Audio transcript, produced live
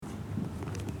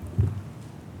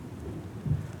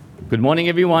Good morning,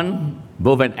 everyone,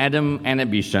 both at Adam and at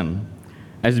Bishan.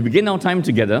 As we begin our time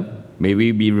together, may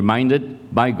we be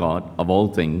reminded by God of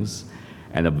all things.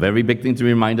 And a very big thing to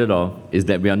be reminded of is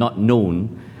that we are not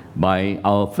known by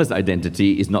our first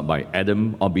identity, is not by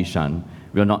Adam or Bishan.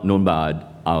 We are not known by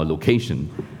our location,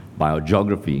 by our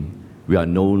geography. We are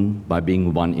known by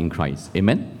being one in Christ.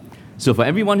 Amen? So for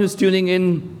everyone who's tuning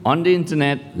in on the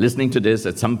internet, listening to this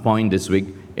at some point this week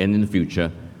and in the future,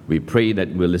 we pray that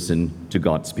we'll listen to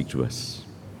God speak to us.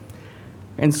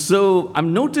 And so I've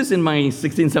noticed in my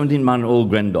 16, 17-month-old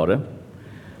granddaughter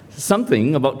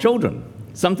something about children,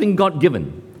 something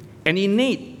God-given, an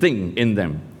innate thing in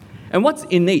them. And what's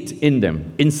innate in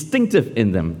them? Instinctive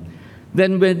in them.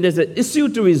 Then when there's an issue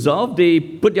to resolve, they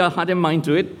put their heart and mind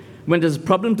to it. When there's a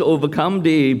problem to overcome,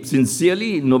 they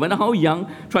sincerely, no matter how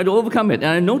young, try to overcome it. And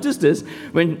I noticed this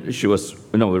when she was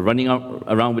running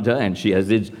around with her, and she has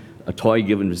a toy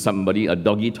given to somebody, a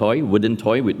doggy toy, wooden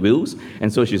toy with wheels.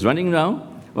 And so she's running around,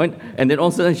 right? And then all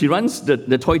of a sudden she runs,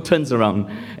 the toy turns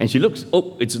around, and she looks,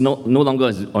 it's no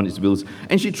longer on its wheels.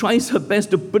 And she tries her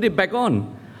best to put it back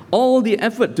on. All the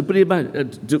effort to put it back,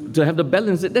 to have the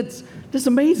balance, that's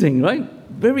amazing, right?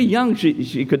 Very young,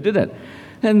 she could do that.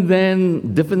 And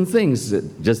then different things.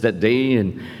 Just that day,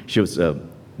 and she was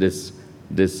this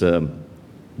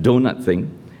donut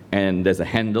thing, and there's a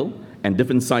handle, and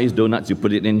different size donuts, you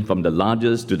put it in from the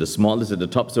largest to the smallest at the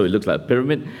top, so it looks like a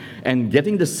pyramid. And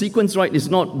getting the sequence right is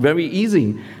not very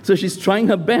easy. So she's trying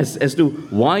her best as to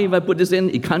why, if I put this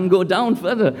in, it can't go down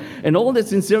further. And all that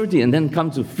sincerity. And then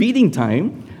comes to feeding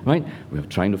time, right? We're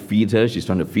trying to feed her, she's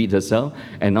trying to feed herself.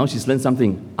 And now she's learned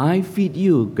something. I feed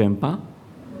you, Grandpa.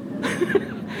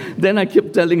 Then I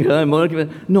kept telling her,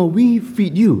 no, we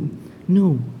feed you.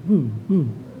 No,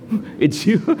 it's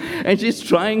you. And she's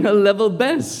trying her level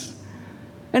best.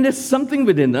 And there's something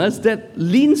within us that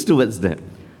leans towards that.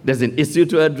 There's an issue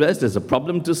to address, there's a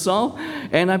problem to solve,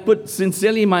 and I put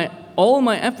sincerely all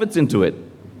my efforts into it.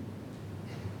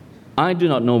 I do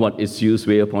not know what issues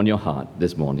weigh upon your heart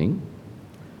this morning.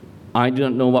 I do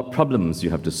not know what problems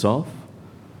you have to solve.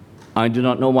 I do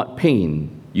not know what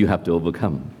pain you have to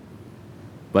overcome.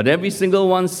 But every single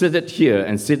one seated here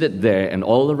and seated there and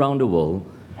all around the world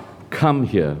come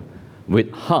here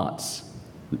with hearts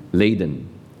laden,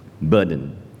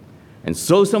 burdened. And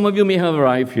so some of you may have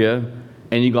arrived here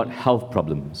and you got health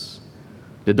problems.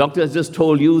 The doctor has just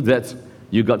told you that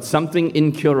you got something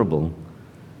incurable.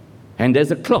 And there's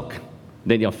a clock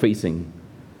that you're facing.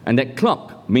 And that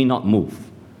clock may not move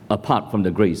apart from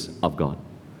the grace of God.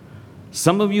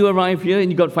 Some of you arrive here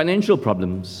and you got financial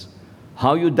problems.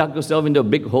 How you dug yourself into a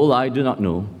big hole, I do not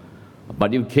know.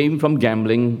 But you came from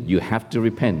gambling, you have to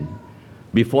repent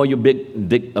before you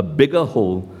dig a bigger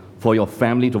hole for your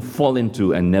family to fall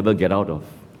into and never get out of.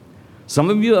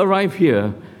 Some of you arrive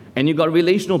here and you got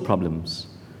relational problems,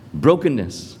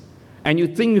 brokenness, and you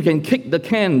think you can kick the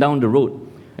can down the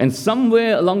road, and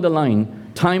somewhere along the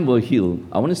line, time will heal.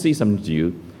 I want to say something to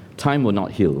you. Time will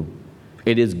not heal.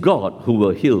 It is God who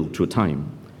will heal through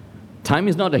time. Time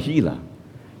is not a healer.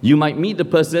 You might meet the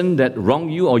person that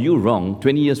wronged you or you wrong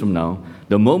 20 years from now.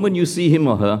 The moment you see him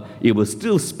or her, it will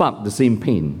still spark the same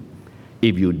pain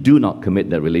if you do not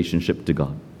commit that relationship to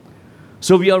God.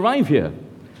 So we arrive here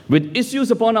with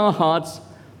issues upon our hearts,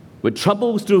 with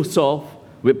troubles to solve,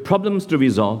 with problems to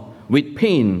resolve, with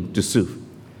pain to soothe.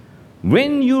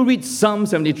 When you read Psalm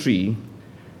 73,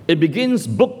 it begins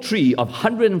book 3 of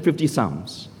 150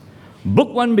 Psalms. Book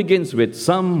 1 begins with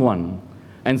Psalm 1,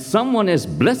 and Psalm 1 is,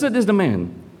 blessed is the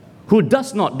man who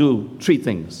does not do 3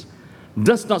 things,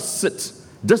 does not sit,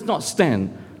 does not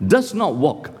stand, does not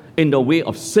walk in the way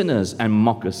of sinners and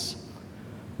mockers.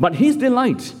 But his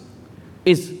delight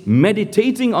is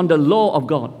meditating on the law of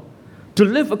God, to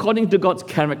live according to God's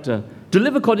character, to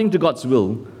live according to God's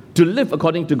will, to live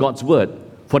according to God's word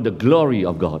for the glory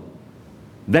of God.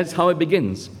 That's how it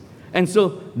begins. And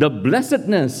so the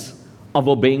blessedness of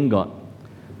obeying God.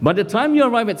 By the time you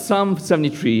arrive at Psalm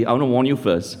 73, I want to warn you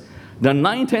first, the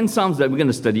 9-10 Psalms that we're going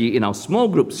to study in our small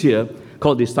groups here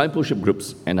called discipleship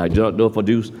groups, and I do not know for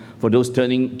those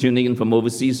tuning in from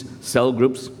overseas, cell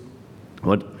groups,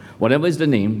 whatever is the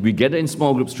name, we gather in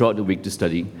small groups throughout the week to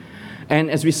study. And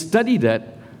as we study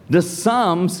that, the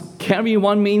Psalms carry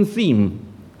one main theme.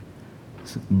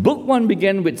 Book 1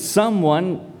 began with Psalm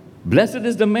 1, blessed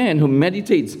is the man who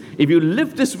meditates. If you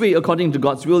live this way according to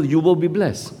God's will, you will be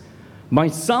blessed. By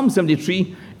Psalm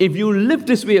 73, if you live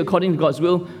this way according to God's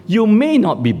will, you may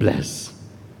not be blessed.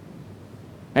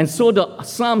 And so the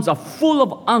Psalms are full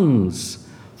of angst,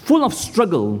 full of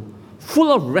struggle,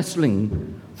 full of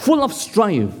wrestling, full of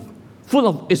strife, full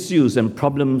of issues and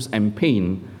problems and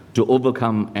pain to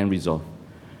overcome and resolve.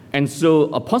 And so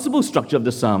a possible structure of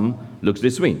the psalm looks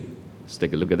this way. Let's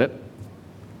take a look at that.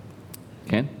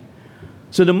 Okay?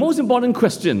 So the most important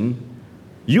question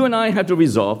you and I have to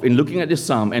resolve in looking at this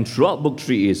psalm and throughout book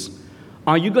 3 is,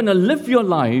 are you going to live your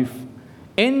life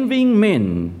envying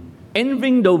men,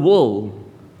 envying the world,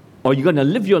 or are you going to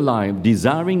live your life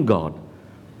desiring God,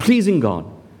 pleasing God,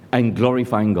 and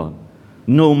glorifying God,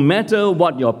 no matter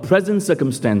what your present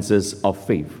circumstances of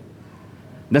faith?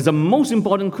 That's the most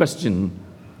important question.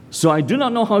 So I do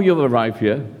not know how you have arrived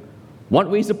here, what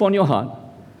weighs upon your heart,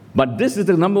 but this is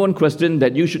the number one question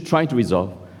that you should try to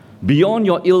resolve. Beyond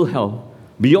your ill health,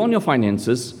 beyond your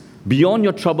finances, beyond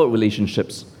your troubled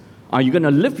relationships, are you going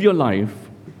to live your life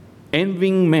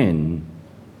envying men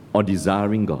or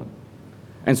desiring God?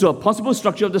 And so a possible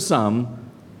structure of the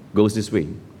psalm goes this way.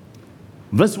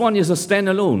 Verse 1 is a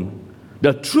standalone.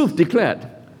 The truth declared,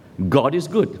 God is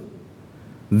good.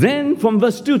 Then from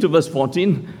verse 2 to verse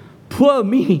 14, poor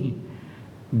me,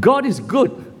 God is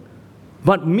good.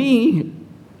 But me,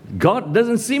 God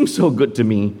doesn't seem so good to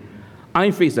me.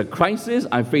 I face a crisis,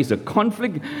 I face a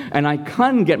conflict, and I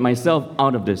can't get myself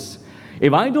out of this.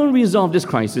 If I don't resolve this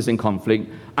crisis and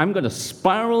conflict, I'm going to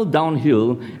spiral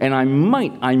downhill, and I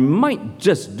might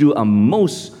just do a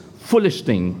most foolish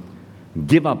thing,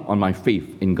 give up on my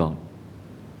faith in God.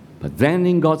 But then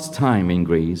in God's time and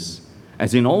grace,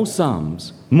 as in all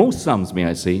Psalms, most Psalms may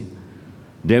I say,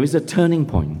 there is a turning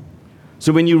point.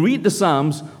 So when you read the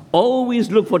Psalms,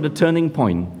 always look for the turning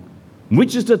point.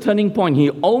 Which is the turning point? He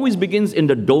always begins in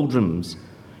the doldrums.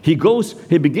 He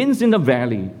begins in the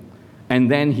valley, and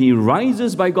then he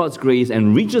rises by God's grace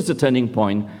and reaches the turning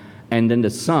point, and then the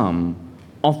psalm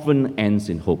often ends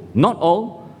in hope. Not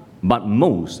all, but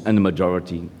most and the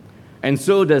majority. And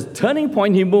so the turning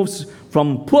point, he moves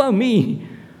from poor me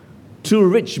to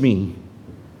rich me.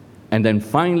 And then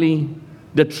finally,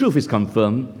 the truth is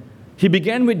confirmed. He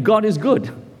began with God is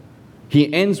good.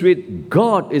 He ends with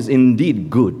God is indeed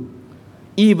good,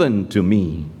 even to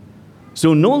me.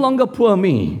 So no longer poor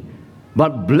me,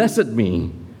 but blessed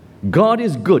me. God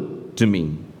is good to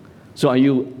me. So are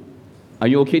you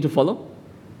okay to follow?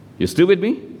 You still with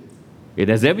me? It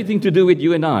has everything to do with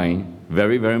you and I.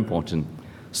 Very, very important.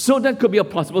 So that could be a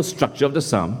possible structure of the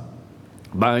psalm.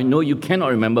 But I know you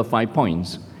cannot remember 5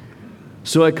 points.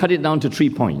 So I cut it down to 3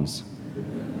 points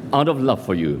out of love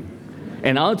for you.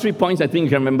 And out of 3 points, I think you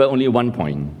can remember only 1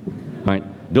 point. Right?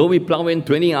 Though we plow in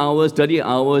 20 hours, 30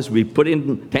 hours, we put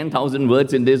in 10,000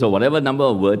 words in this or whatever number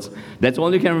of words, that's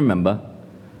all you can remember.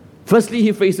 Firstly,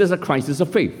 he faces a crisis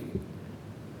of faith.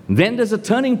 Then there's a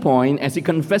turning point as he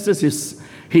confesses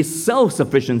his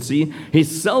self-sufficiency,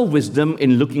 his self-wisdom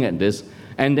in looking at this,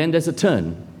 and then there's a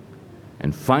turn.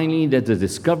 And finally, there's the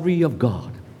discovery of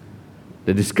God.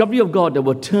 The discovery of God that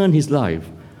will turn his life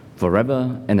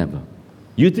forever and ever.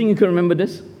 You think you can remember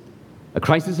this? A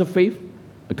crisis of faith,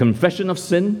 a confession of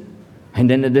sin, and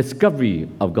then a discovery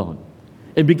of God.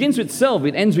 It begins with self,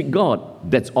 it ends with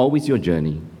God. That's always your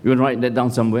journey. You want to write that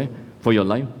down somewhere for your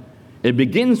life? It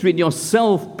begins with your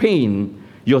self-pain,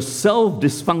 your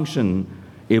self-dysfunction.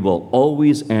 It will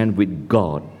always end with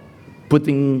God,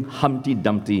 putting Humpty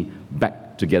Dumpty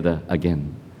back together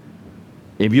again.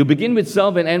 If you begin with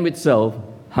self and end with self,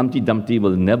 Humpty Dumpty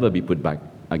will never be put back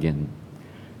again.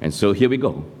 And so here we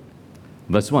go.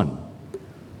 Verse 1.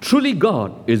 Truly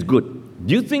God is good.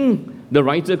 Do you think the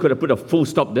writer could have put a full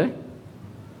stop there?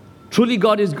 Truly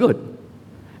God is good.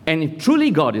 And if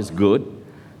truly God is good,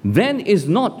 then it's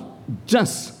not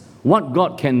just what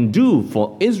God can do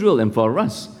for Israel and for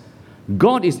us.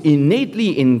 God is innately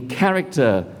in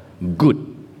character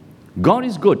good. God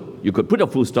is good. You could put a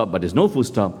full stop, but there's no full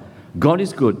stop. God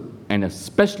is good, and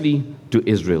especially to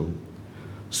Israel.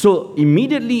 So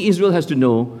immediately Israel has to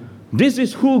know this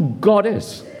is who God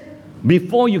is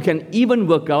before you can even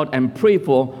work out and pray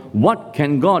for what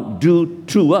can God do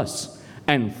to us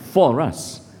and for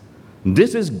us.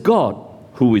 This is God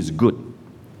who is good.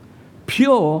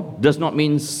 Pure does not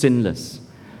mean sinless.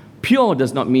 Pure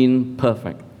does not mean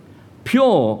perfect.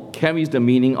 Pure carries the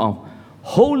meaning of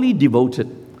wholly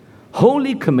devoted,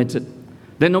 wholly committed.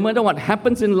 That no matter what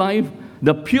happens in life,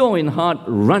 the pure in heart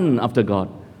run after God.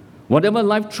 Whatever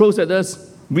life throws at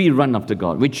us, we run after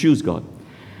God. We choose God.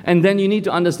 And then you need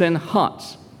to understand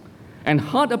heart. And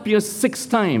heart appears 6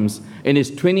 times in its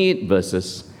 28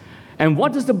 verses. And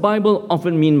what does the Bible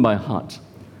often mean by heart?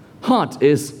 Heart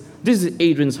is, this is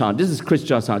Adrian's heart, this is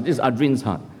Christia's heart, this is Adrian's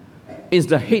heart. It's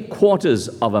the headquarters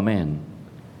of a man,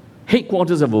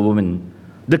 headquarters of a woman,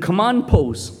 the command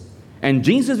post. And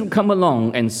Jesus would come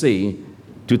along and say,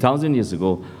 2,000 years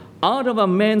ago, out of a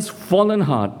man's fallen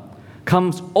heart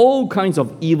comes all kinds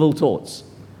of evil thoughts.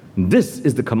 This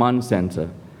is the command center.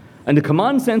 And the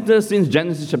command center since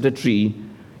Genesis chapter 3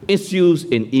 issues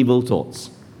in evil thoughts.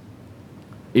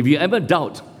 If you ever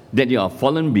doubt that you are a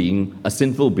fallen being, a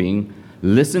sinful being,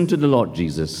 listen to the Lord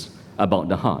Jesus about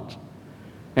the heart.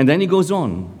 And then he goes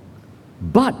on,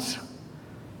 but,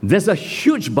 there's a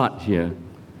huge but here.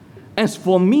 As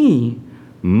for me,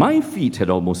 my feet had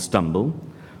almost stumbled,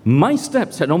 my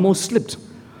steps had almost slipped,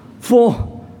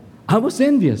 for I was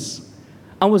envious.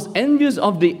 I was envious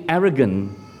of the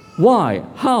arrogant. Why?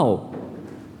 How?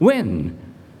 When?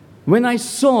 When I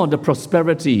saw the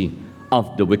prosperity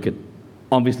of the wicked.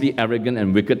 Obviously, arrogant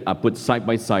and wicked are put side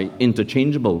by side,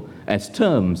 interchangeable as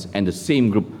terms and the same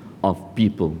group of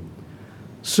people.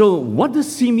 So, what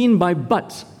does he mean by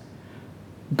but?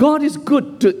 God is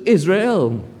good to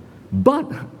Israel, but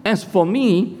as for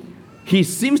me, he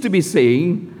seems to be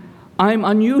saying, I'm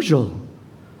unusual.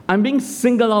 I'm being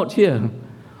singled out here.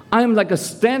 I'm like a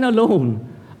standalone.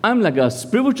 I'm like a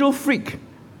spiritual freak.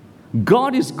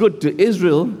 God is good to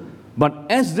Israel, but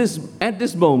at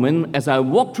this moment, as I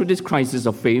walk through this crisis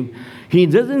of faith, he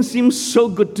doesn't seem so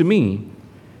good to me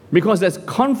because there's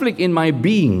conflict in my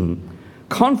being,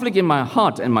 conflict in my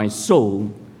heart and my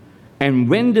soul. And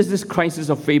when does this crisis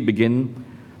of faith begin?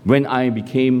 When I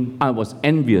was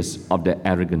envious of the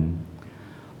arrogant.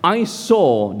 I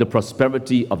saw the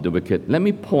prosperity of the wicked. Let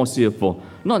me pause here for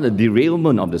not a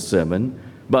derailment of the sermon,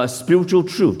 but a spiritual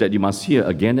truth that you must hear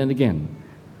again and again.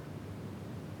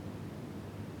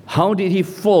 How did he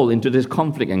fall into this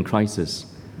conflict and crisis?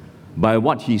 By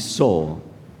what he saw.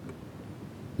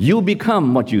 You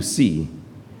become what you see.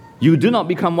 You do not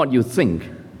become what you think.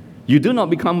 You do not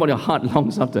become what your heart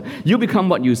longs after. You become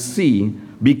what you see.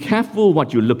 Be careful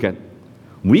what you look at.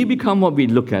 We become what we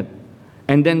look at,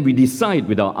 and then we decide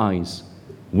with our eyes.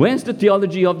 Where's the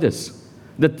theology of this?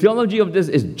 The theology of this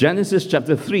is Genesis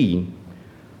chapter 3,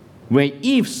 where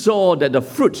Eve saw that the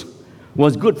fruit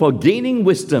was good for gaining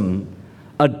wisdom,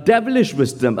 a devilish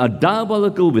wisdom, a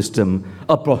diabolical wisdom,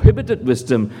 a prohibited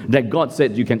wisdom that God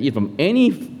said you can eat from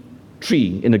any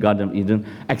tree in the Garden of Eden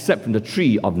except from the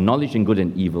tree of knowledge and good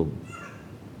and evil.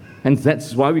 And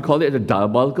that's why we call it a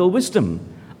diabolical wisdom,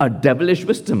 a devilish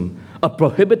wisdom, a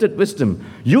prohibited wisdom.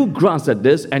 You grasp at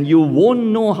this and you won't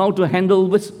know how to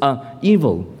handle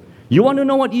evil. You want to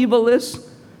know what evil is?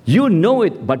 You know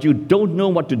it, but you don't know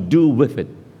what to do with it.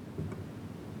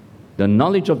 The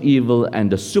knowledge of evil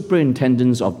and the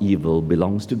superintendence of evil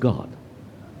belongs to God.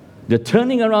 The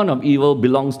turning around of evil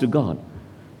belongs to God.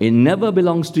 It never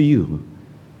belongs to you.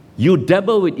 You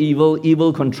dabble with evil,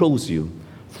 evil controls you.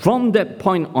 From that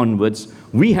point onwards,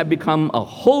 we have become a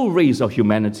whole race of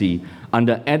humanity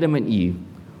under Adam and Eve,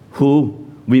 who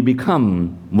we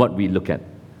become what we look at.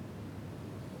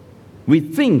 We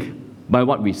think by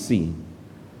what we see.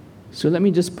 So let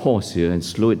me just pause here and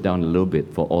slow it down a little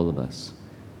bit for all of us.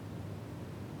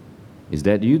 Is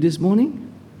that you this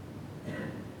morning?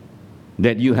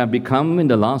 That you have become in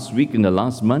the last week, in the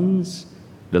last months,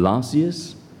 the last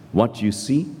years, what you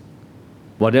see?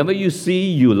 Whatever you see,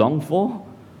 you long for.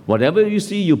 Whatever you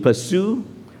see, you pursue.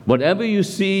 Whatever you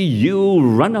see, you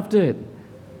run after it.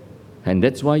 And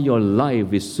that's why your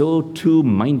life is so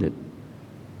two-minded.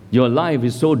 Your life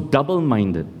is so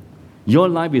double-minded. Your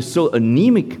life is so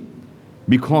anemic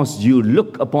because you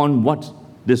look upon what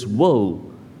this world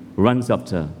runs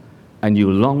after and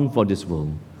you long for this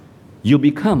world. You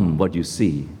become what you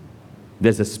see.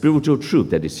 There's a spiritual truth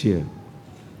that is here.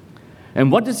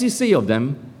 And what does he say of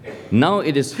them? Now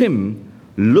it is him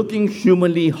looking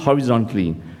humanly,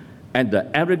 horizontally at the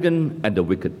arrogant and the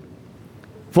wicked.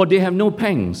 For they have no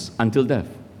pangs until death.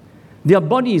 Their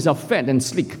bodies are fat and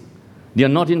sleek. They are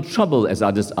not in trouble as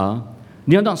others are.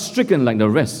 They are not stricken like the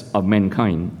rest of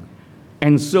mankind.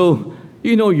 And so,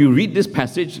 you read this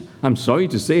passage, I'm sorry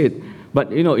to say it,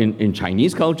 but in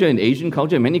Chinese culture, in Asian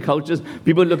culture, in many cultures,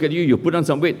 people look at you, you put on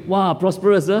some weight, wow,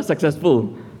 prosperous,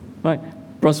 successful. Right?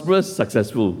 Prosperous,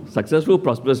 successful. Successful,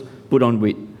 prosperous, put on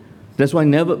weight. That's why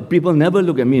people never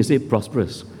look at me and say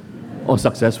prosperous or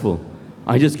successful.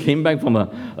 I just came back from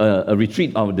a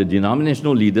retreat of the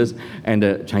denominational leaders and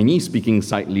the Chinese-speaking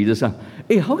side leaders.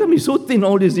 Hey, how come you're so thin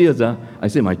all these years? I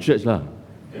say, my church. They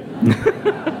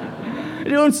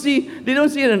don't see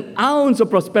an ounce of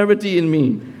prosperity in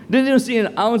me. They don't see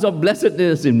an ounce of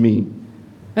blessedness in me.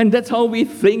 And that's how we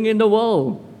think in the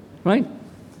world, right?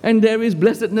 And there is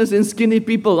blessedness in skinny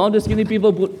people. All the skinny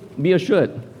people put be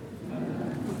assured.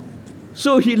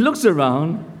 So he looks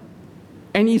around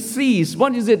and he sees,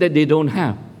 what is it that they don't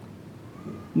have?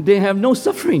 They have no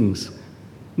sufferings.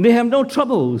 They have no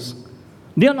troubles.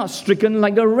 They are not stricken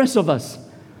like the rest of us.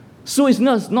 So it's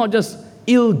not just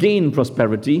ill-gained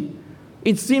prosperity.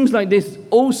 It seems like they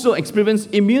also experience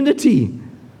immunity.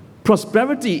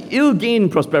 Prosperity,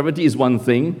 ill-gained prosperity is one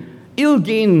thing,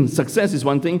 ill-gained success is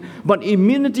one thing, but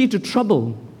immunity to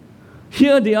trouble.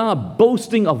 Here they are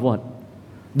boasting of what?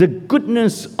 The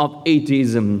goodness of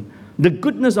atheism, the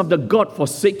goodness of the God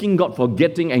forsaking, God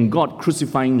forgetting, and God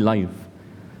crucifying life.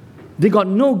 They got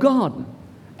no God,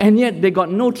 and yet they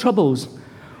got no troubles.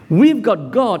 We've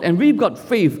got God and we've got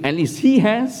faith, at least He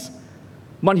has,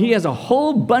 but He has a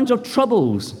whole bunch of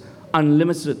troubles,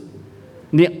 unlimited.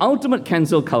 The ultimate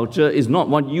cancel culture is not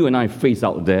what you and I face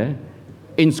out there,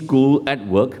 in school, at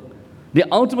work. The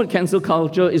ultimate cancel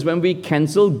culture is when we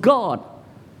cancel God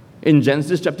in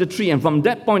Genesis chapter 3. And from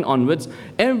that point onwards,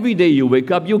 every day you wake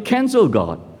up, you cancel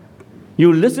God.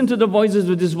 You listen to the voices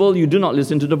of this world, you do not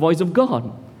listen to the voice of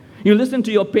God. You listen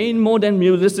to your pain more than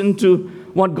you listen to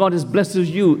what God has blessed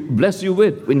you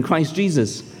with in Christ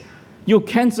Jesus. You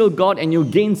cancel God and you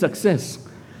gain success.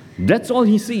 That's all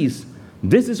He sees.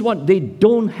 This is what they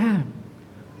don't have.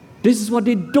 This is what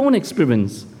they don't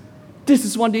experience. This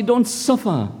is what they don't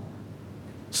suffer.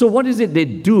 So what is it they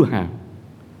do have?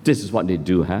 This is what they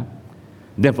do have.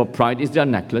 Therefore, pride is their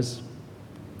necklace.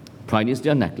 Pride is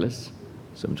their necklace.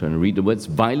 So I'm trying to read the words.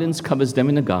 Violence covers them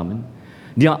in a garment.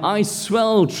 Their eyes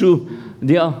swell through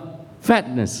their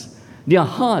fatness. Their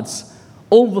hearts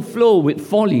overflow with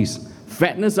follies.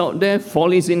 Fatness out there,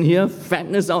 follies in here.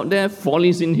 Fatness out there,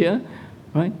 follies in here.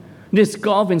 Right? They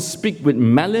scoff and speak with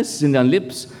malice in their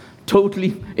lips, they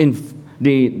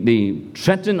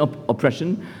threaten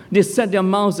oppression. They set their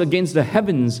mouths against the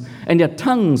heavens, and their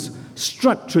tongues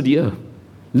strut through the earth.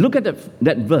 Look at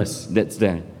that verse that's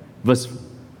there. Verse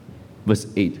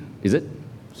 8, is it?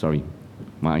 Sorry,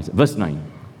 my eyes. Verse 9.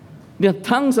 Their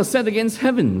tongues are set against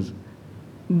heavens.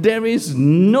 There is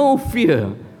no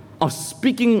fear of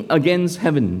speaking against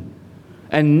heaven,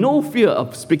 and no fear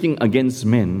of speaking against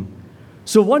men.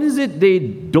 So what is it they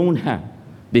don't have?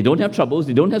 They don't have troubles,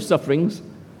 they don't have sufferings,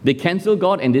 they cancel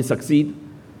God and they succeed.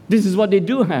 This is what they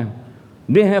do have.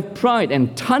 They have pride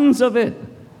and tons of it.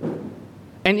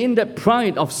 And in that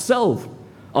pride of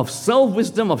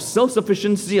self-wisdom, of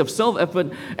self-sufficiency, of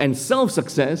self-effort and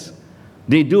self-success,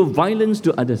 they do violence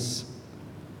to others.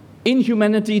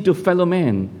 Inhumanity to fellow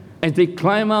men as they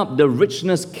climb up the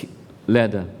richness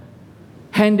ladder.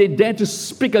 And they dare to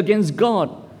speak against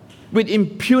God with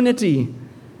impunity,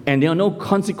 and there are no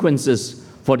consequences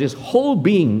for this whole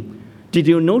being. Did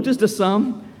you notice the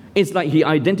psalm? It's like he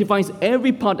identifies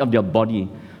every part of their body,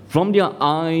 from their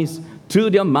eyes to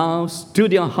their mouths to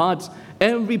their hearts.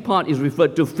 Every part is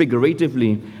referred to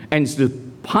figuratively, and it's to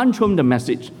punch home the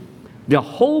message. The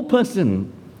whole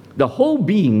person, the whole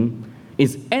being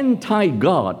is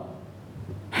anti-God.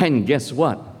 And guess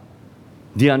what?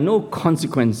 There are no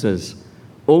consequences,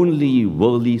 only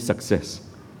worldly success.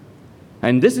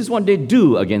 And this is what they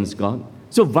do against God.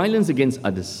 So violence against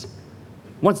others.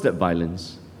 What's that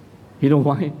violence? You know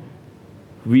why?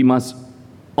 We must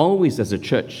always, as a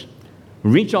church,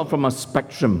 reach out from a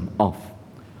spectrum of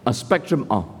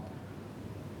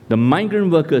the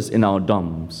migrant workers in our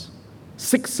dorms.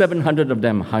 600-700 of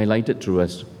them highlighted to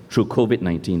us through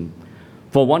COVID-19.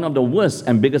 For one of the worst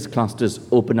and biggest clusters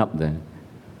open up there.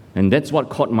 And that's what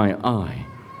caught my eye.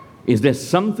 Is there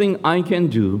something I can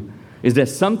do? Is there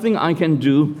something I can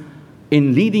do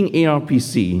in leading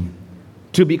ARPC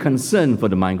to be concerned for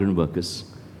the migrant workers?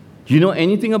 Do you know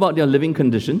anything about their living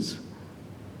conditions?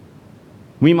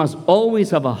 We must always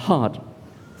have a heart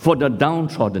for the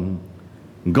downtrodden.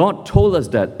 God told us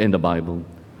that in the Bible.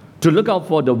 To look out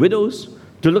for the widows,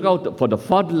 to look out for the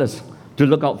fatherless, to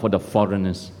look out for the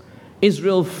foreigners.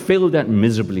 Israel failed that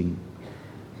miserably.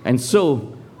 And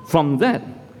so, from that,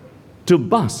 to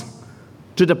BUS,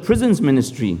 to the prisons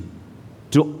ministry,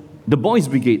 to the boys'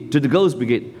 brigade, to the girls'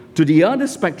 brigade, to the other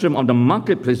spectrum of the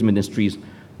marketplace ministries.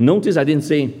 Notice I didn't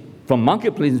say from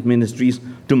marketplace ministries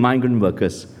to migrant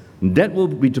workers. That will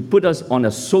be to put us on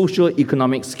a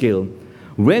socio-economic scale.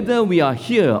 Whether we are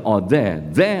here or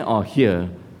there or here,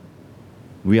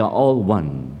 we are all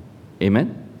one.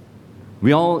 Amen?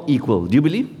 We are all equal. Do you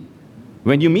believe?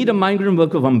 When you meet a migrant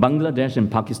worker from Bangladesh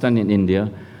and Pakistan and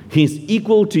India, he's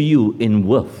equal to you in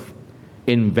worth,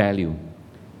 in value,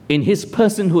 in his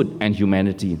personhood and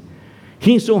humanity.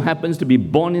 He so happens to be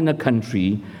born in a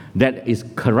country that is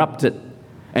corrupted,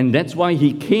 and that's why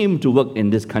he came to work in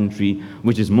this country,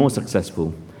 which is more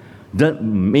successful. That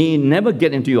may never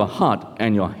get into your heart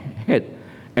and your head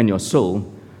and your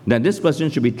soul that this person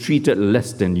should be treated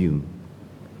less than you.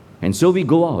 And so we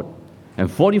go out, and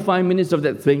 45 minutes of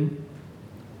that thing,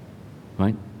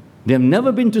 right? They have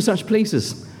never been to such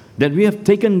places that we have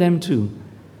taken them to.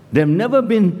 They have never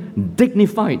been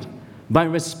dignified by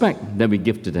respect that we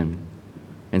give to them.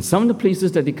 And some of the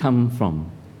places that they come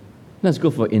from, Let's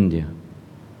go for India.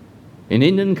 In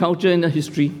Indian culture and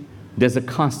history, there's a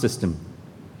caste system.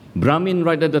 Brahmin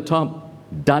right at the top,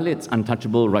 Dalits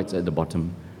untouchable right at the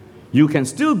bottom. You can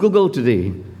still Google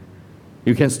today,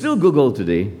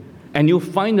 and you'll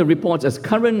find the reports as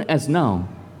current as now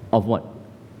of what?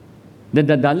 That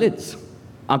the Dalits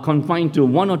are confined to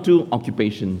one or two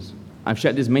occupations. I've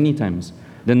shared this many times.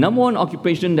 The number one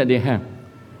occupation that they have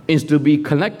is to be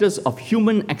collectors of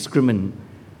human excrement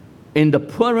in the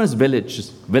poorest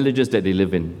villages that they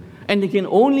live in. And they can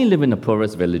only live in the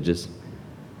poorest villages.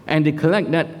 And they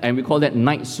collect that, and we call that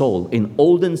night soil. In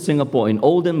olden Singapore, in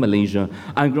olden Malaysia,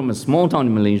 I grew up in a small town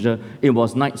in Malaysia, it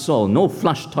was night soil, no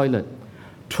flush toilet.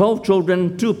 12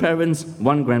 children, 2 parents,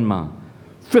 1 grandma.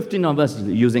 15 of us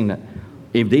using that.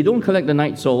 If they don't collect the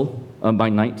night soil by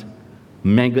night,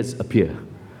 maggots appear.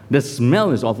 The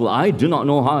smell is awful. I do not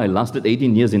know how I lasted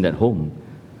 18 years in that home.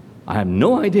 I have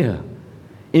no idea.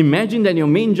 Imagine that your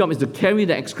main job is to carry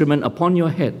the excrement upon your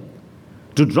head,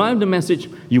 to drive the message,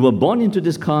 you were born into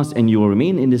this caste and you will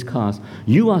remain in this caste.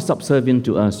 You are subservient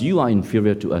to us. You are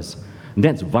inferior to us.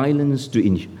 That's violence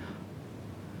to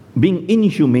being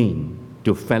inhumane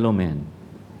to fellow man.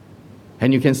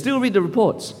 And you can still read the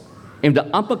reports. If the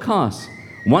upper caste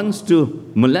wants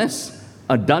to molest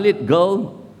a Dalit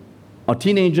girl or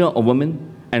teenager or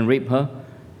woman and rape her,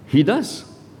 he does.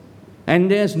 And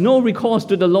there's no recourse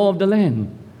to the law of the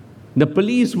land. The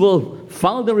police will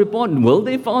file the report. Will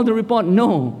they file the report?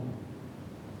 No.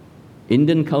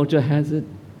 Indian culture has it.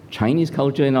 Chinese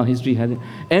culture in our history has it.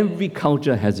 Every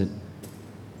culture has it.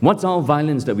 What's our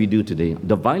violence that we do today?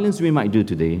 The violence we might do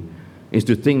today is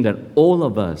to think that all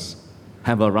of us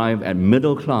have arrived at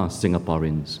middle-class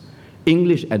Singaporeans,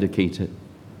 English educated.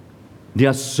 There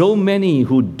are so many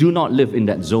who do not live in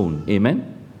that zone.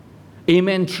 Amen?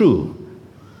 Amen, true.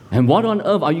 And what on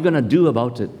earth are you going to do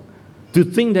about it? To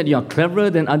think that you are cleverer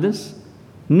than others?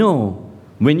 No.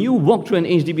 When you walk through an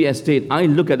HDB estate, I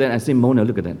look at that and I say, Mona,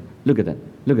 look at that, look at that,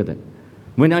 look at that.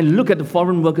 When I look at the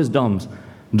foreign workers' dorms,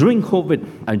 during COVID,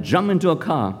 I jump into a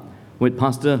car with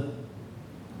Pastor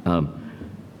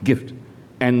Gift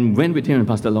and went with him and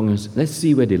Pastor Longus. Let's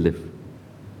see where they live.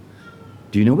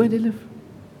 Do you know where they live?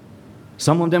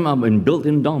 Some of them are in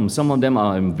built-in dorms. Some of them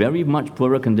are in very much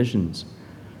poorer conditions.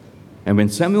 And when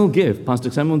Pastor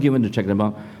Samuel Gift went to check them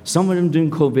out, some of them during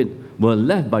COVID were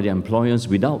left by their employers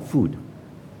without food.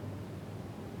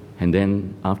 And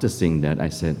then after seeing that,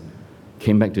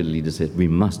 came back to the leader, said, we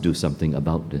must do something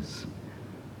about this.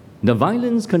 The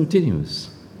violence continues.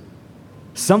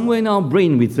 Somewhere in our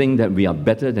brain we think that we are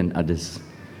better than others.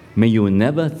 May you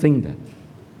never think that.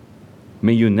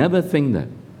 May you never think that,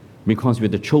 because we're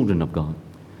the children of God.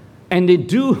 And they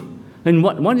do, and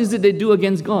what is it they do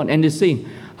against God? And they say,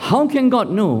 how can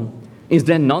God know? Is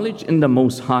there knowledge in the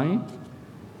Most High?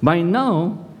 By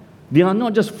now, they are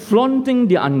not just flaunting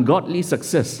their ungodly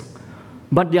success,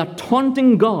 but they are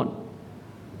taunting God.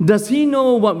 Does He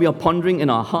know what we are pondering in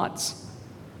our hearts?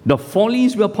 The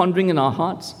follies we are pondering in our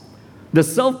hearts? The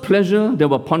self-pleasure that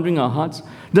we're pondering in our hearts?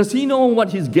 Does He know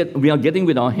what we are getting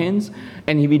with our hands?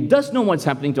 And if He does know what's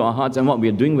happening to our hearts and what we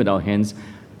are doing with our hands,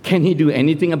 can He do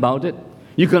anything about it?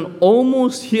 You can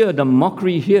almost hear the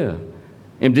mockery here.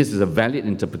 If this is a valid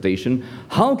interpretation,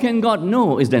 how can God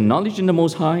know? Is there knowledge in the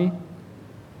Most High?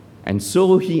 And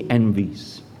so He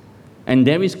envies. And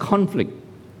there is conflict.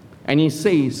 And He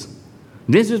says,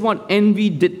 this is what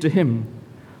envy did to him.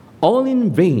 All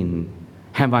in vain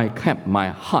have I kept my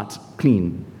heart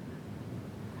clean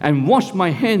and washed my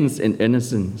hands in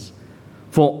innocence.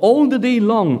 For all the day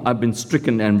long I've been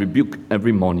stricken and rebuked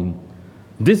every morning.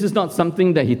 This is not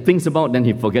something that he thinks about, then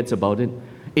he forgets about it.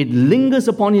 It lingers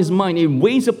upon his mind. It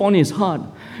weighs upon his heart.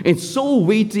 It's so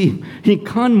weighty, he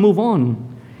can't move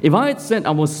on. If I had said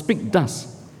I will speak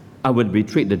thus, I would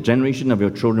betray the generation of your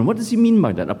children. What does he mean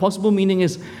by that? A possible meaning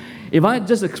is, if I had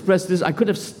just expressed this, I could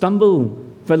have stumbled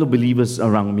fellow believers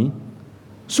around me.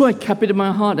 So I kept it in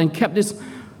my heart and kept this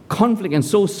conflict and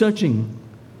soul searching.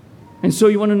 And so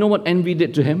you want to know what envy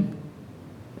did to him?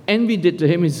 Envy did to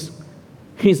him is,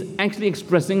 he's actually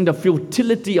expressing the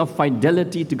futility of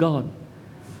fidelity to God.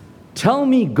 Tell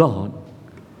me, God,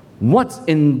 what's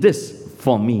in this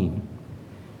for me?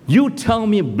 You tell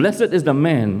me, blessed is the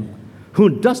man who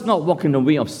does not walk in the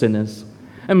way of sinners.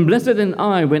 And blessed am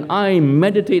I when I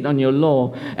meditate on your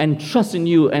law and trust in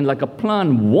you, and like a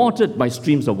plant watered by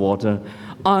streams of water,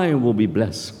 I will be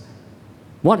blessed.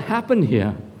 What happened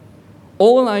here?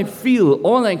 All I feel,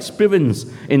 all I experience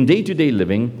in day-to-day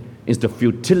living is the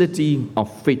futility of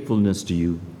faithfulness to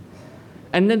you.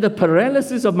 And then the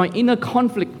paralysis of my inner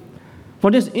conflict. For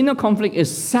this inner conflict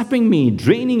is sapping me,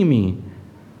 draining me.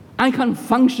 I can't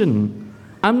function.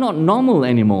 I'm not normal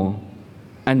anymore.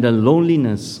 and the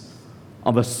loneliness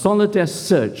of a solitary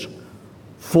search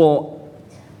for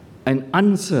an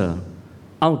answer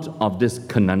out of this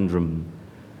conundrum,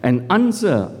 an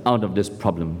answer out of this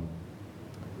problem.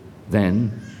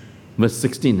 Then, verse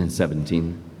 16 and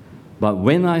 17, but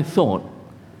when I thought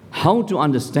how to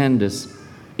understand this,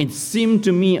 it seemed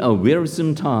to me a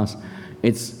wearisome task.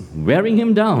 It's wearing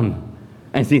him down.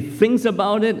 As he thinks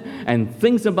about it,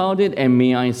 and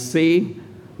may I say,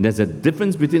 there's a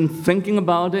difference between thinking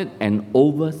about it and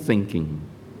overthinking.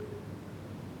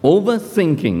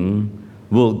 Overthinking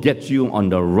will get you on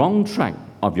the wrong track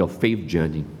of your faith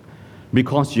journey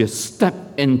because you step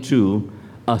into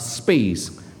a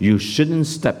space you shouldn't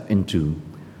step into.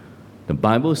 The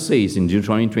Bible says in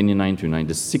Deuteronomy 29:29,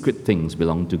 the secret things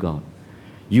belong to God.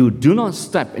 You do not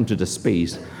step into the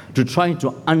space to try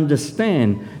to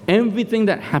understand everything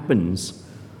that happens,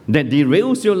 that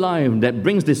derails your life, that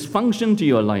brings dysfunction to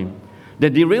your life,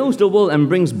 that derails the world and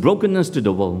brings brokenness to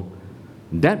the world.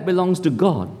 That belongs to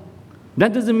God.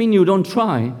 That doesn't mean you don't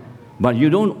try, but you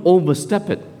don't overstep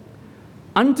it.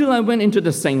 Until I went into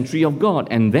the sanctuary of God,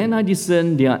 and then I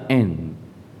discerned their end.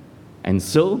 And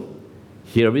so,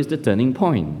 here is the turning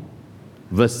point.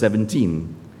 Verse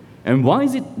 17. And why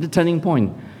is it the turning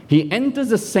point? He enters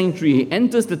the sanctuary, he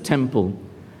enters the temple.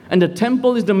 And the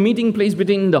temple is the meeting place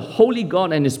between the holy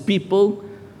God and his people,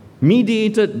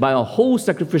 mediated by a whole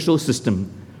sacrificial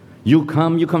system. You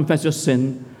come, you confess your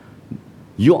sin,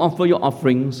 you offer your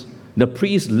offerings, the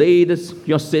priest lays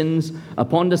your sins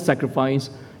upon the sacrifice,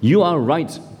 you are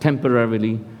right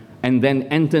temporarily, and then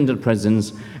enter into the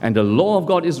presence, and the law of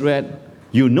God is read.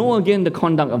 You know again the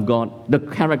conduct of God, the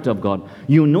character of God.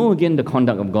 You know again the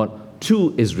conduct of God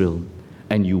to Israel,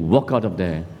 and you walk out of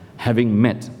there having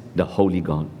met the holy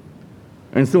God.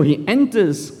 And so he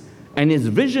enters, and his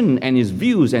vision and his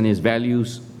views and his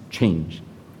values change,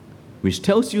 which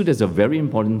tells you there's a very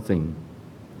important thing.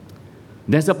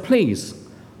 There's a place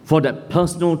for that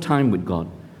personal time with God,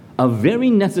 a very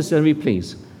necessary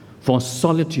place for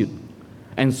solitude.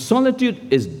 And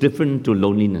solitude is different to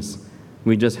loneliness.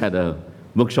 We just had a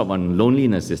workshop on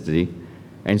loneliness yesterday,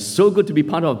 and so good to be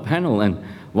part of a panel. And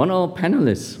one of our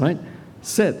panelists, right,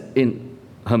 said in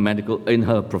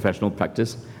her professional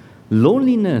practice,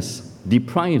 loneliness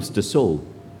deprives the soul.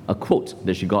 A quote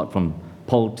that she got from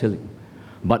Paul Tillich.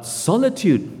 But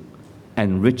solitude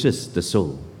enriches the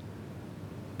soul.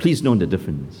 Please know the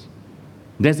difference.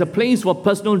 There's a place for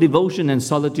personal devotion and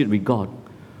solitude with God,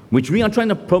 which we are trying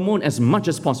to promote as much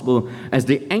as possible as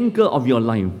the anchor of your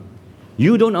life.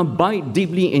 You don't abide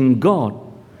deeply in God,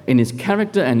 in his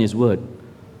character and his word,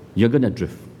 you're going to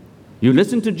drift. You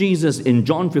listen to Jesus in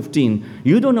John 15,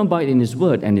 you don't abide in his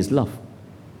word and his love,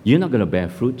 you're not going to bear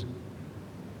fruit.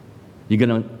 You're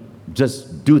going to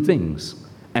just do things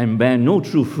and bear no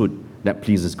true fruit that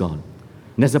pleases God.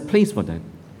 There's a place for that.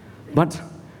 But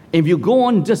if you go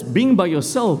on just being by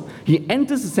yourself, he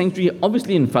enters the sanctuary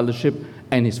obviously in fellowship,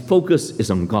 and his focus is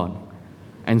on God.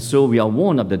 And so we are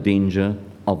warned of the danger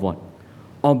of what?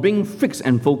 Of being fixed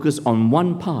and focused on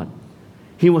one part.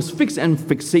 He was fixed and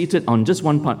fixated on just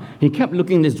one part. He kept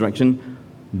looking in this direction.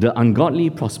 The ungodly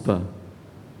prosper.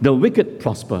 The wicked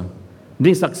prosper.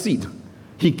 They succeed.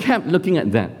 He kept looking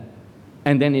at that.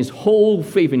 And then his whole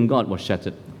faith in God was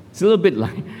shattered. It's a little bit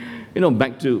like,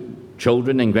 back to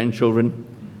children and grandchildren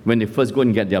when they first go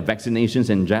and get their vaccinations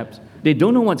and jabs. They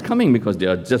don't know what's coming because they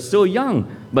are just so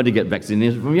young, but they get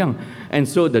vaccinated from young. And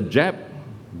so the jab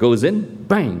goes in,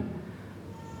 bang.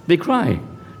 They cry.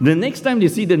 The next time they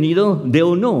see the needle,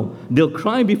 they'll know. They'll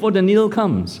cry before the needle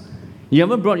comes. You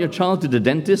ever brought your child to the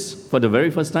dentist for the very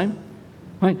first time?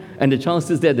 Right? And the child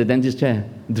sits there at the dentist chair,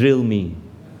 drill me.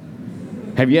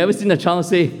 Have you ever seen a child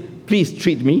say, please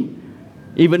treat me,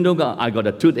 even though I got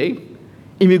a toothache?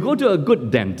 If you go to a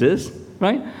good dentist,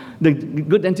 right? The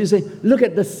good dentist say, look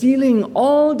at the ceiling,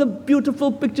 all the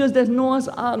beautiful pictures, there's Noah's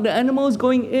Ark, the animals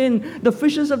going in, the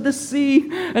fishes of the sea,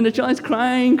 and the child is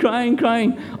crying, crying,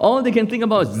 crying. All they can think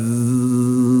about is,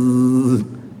 zzz.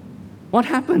 What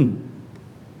happened?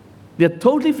 They're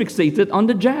totally fixated on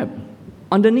the jab,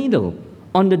 on the needle,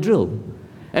 on the drill.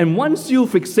 And once you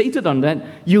fixated on that,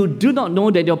 you do not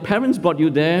know that your parents brought you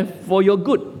there for your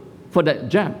good, for that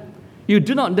jab. You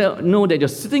do not know that you're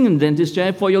sitting in the dentist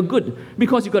chair for your good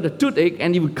because you got a toothache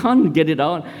and you can't get it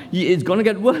out. It's going to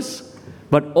get worse.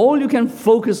 But all you can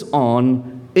focus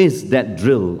on is that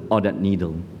drill or that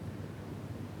needle.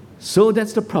 So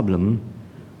that's the problem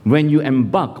when you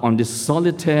embark on this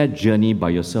solitaire journey by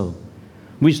yourself,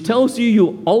 which tells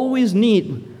you always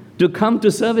need to come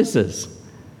to services,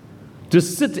 to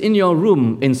sit in your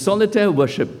room in solitaire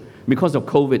worship, because of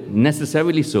COVID,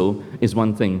 necessarily so, is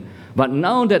one thing. But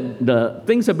now that the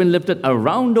things have been lifted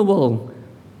around the world,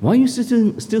 why are you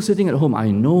still sitting at home? I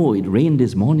know it rained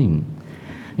this morning.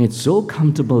 It's so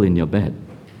comfortable in your bed.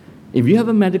 If you have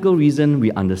a medical reason,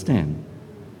 we understand.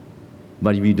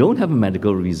 But if you don't have a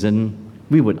medical reason,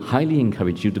 we would highly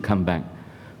encourage you to come back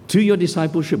to your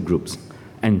discipleship groups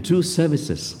and to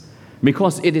services,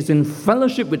 because it is in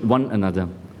fellowship with one another.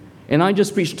 And I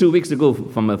just preached 2 weeks ago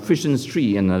from Ephesians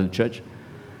 3 in another church.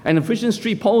 And Ephesians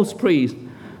 3, Paul prays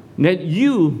that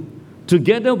you,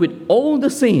 together with all the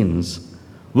saints,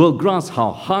 will grasp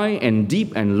how high and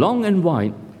deep and long and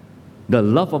wide the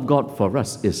love of God for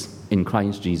us is in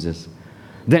Christ Jesus.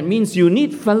 That means you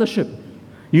need fellowship.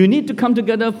 You need to come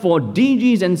together for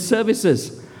DGs and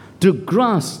services to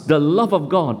grasp the love of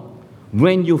God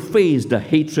when you face the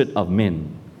hatred of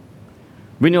men.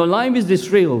 When your life is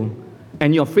disrailed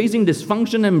and you're facing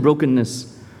dysfunction and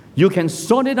brokenness, you can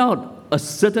sort it out a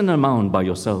certain amount by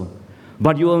yourself,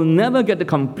 but you will never get the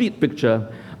complete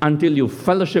picture until you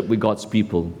fellowship with God's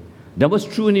people. That was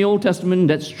true in the Old Testament,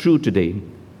 that's true today.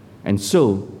 And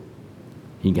so,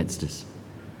 he gets this.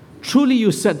 Truly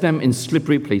you set them in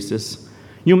slippery places.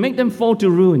 You make them fall to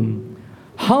ruin.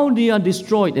 How they are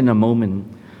destroyed in a moment,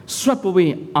 swept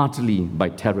away utterly by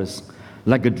terrors,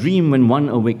 like a dream when one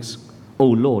awakes. O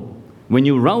Lord, when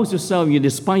you rouse yourself, you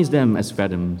despise them as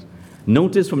phantoms.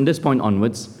 Notice from this point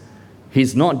onwards,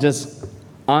 he's not just,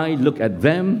 I look at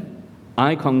them,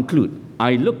 I conclude.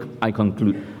 I look, I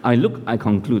conclude. I look, I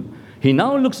conclude. He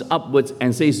now looks upwards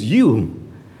and says,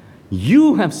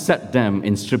 you have set them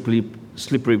in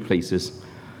slippery places.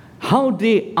 How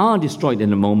they are destroyed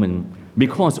in a moment,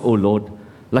 because, O Lord,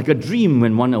 like a dream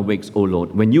when one awakes, O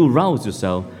Lord, when you rouse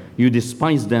yourself, you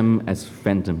despise them as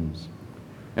phantoms.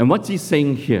 And what's he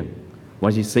saying here?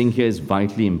 What he's saying here is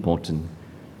vitally important.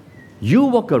 You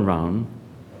walk around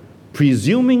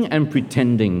presuming and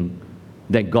pretending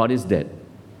that God is dead.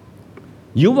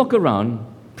 You walk around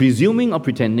presuming or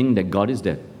pretending that God is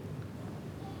dead.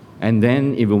 And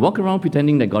then if you walk around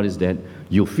pretending that God is dead,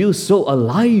 you feel so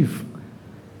alive.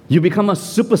 You become a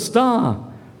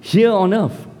superstar here on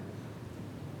earth.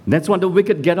 That's what the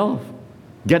wicked get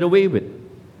away with.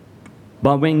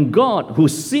 But when God, who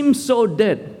seems so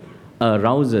dead,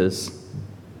 arouses,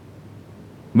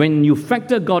 when you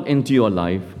factor God into your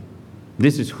life,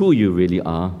 this is who you really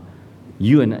are.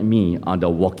 You and me are the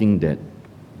walking dead.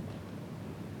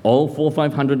 All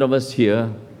 400-500 of us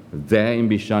here, there in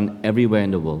Bishan, everywhere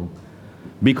in the world.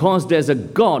 Because there's a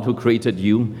God who created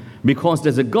you, because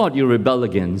there's a God you rebel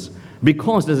against,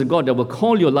 because there's a God that will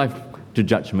call your life to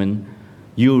judgment,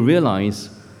 you realize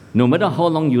no matter how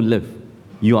long you live,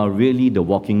 you are really the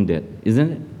walking dead,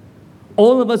 isn't it?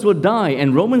 All of us will die,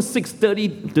 and Romans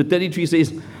 6:30-33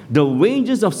 says, the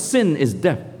wages of sin is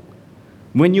death.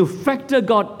 When you factor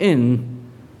God in,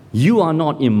 you are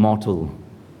not immortal.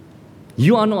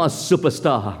 You are not a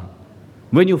superstar.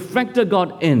 When you factor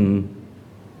God in,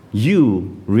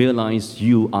 you realize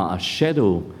you are a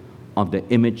shadow of the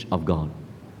image of God.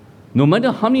 No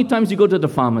matter how many times you go to the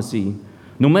pharmacy,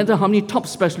 no matter how many top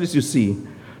specialists you see,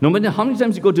 no matter how many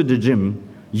times you go to the gym,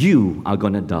 you are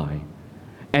going to die.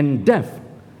 And death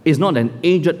is not an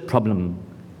aged problem,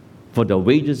 for the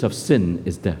wages of sin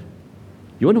is death.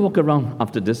 You want to walk around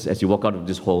after this, as you walk out of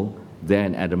this hall, there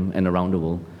in Adam and around the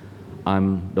world,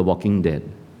 I'm the walking dead.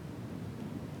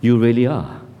 You really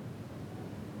are.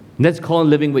 That's called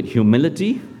living with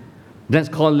humility. That's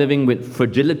called living with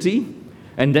fragility.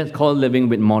 And that's called living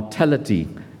with mortality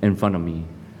in front of me.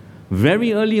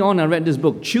 Very early on, I read this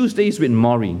book, Tuesdays with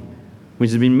Morrie,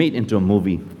 which has been made into a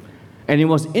movie. And it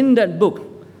was in that book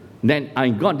that I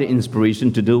got the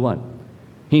inspiration to do what?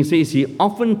 He says he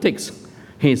often takes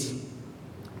his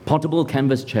portable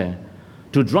canvas chair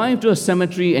to drive to a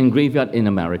cemetery and graveyard in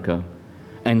America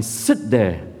and sit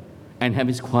there and have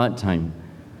his quiet time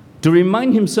to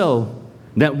remind himself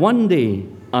that one day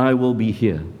I will be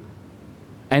here.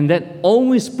 And that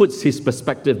always puts his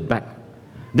perspective back.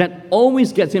 That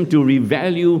always gets him to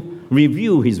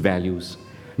review his values.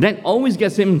 That always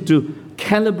gets him to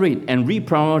calibrate and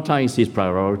reprioritize his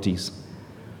priorities.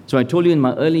 So I told you in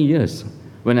my early years,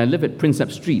 when I lived at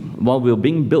Prinsep Street, while we were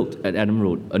being built at Adam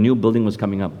Road, a new building was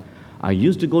coming up, I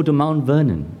used to go to Mount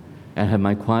Vernon and have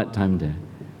my quiet time there.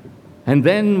 And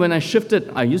then when I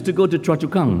shifted, I used to go to Choa Chu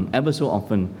Kang ever so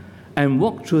often and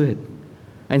walk through it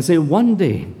and say, one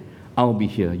day I'll be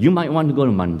here. You might want to go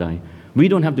to Mandai. We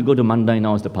don't have to go to Mandai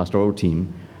now as the pastoral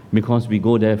team because we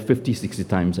go there 50, 60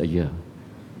 times a year.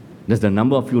 That's the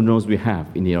number of funerals we have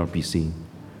in the RPC.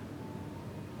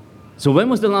 So when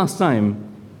was the last time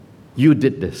you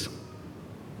did this?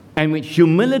 And with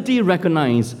humility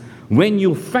recognize When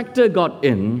you factor God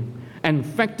in and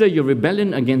factor your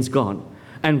rebellion against God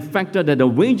and factor that the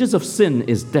wages of sin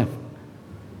is death,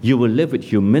 you will live with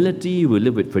humility, you will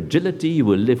live with fragility, you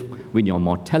will live with your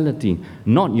mortality,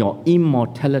 not your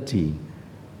immortality.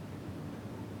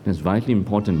 That's vitally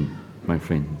important, my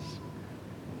friends.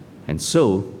 And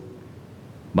so,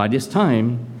 by this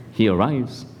time, he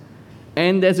arrives,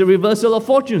 and there's a reversal of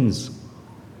fortunes.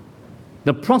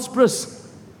 The prosperous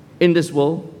in this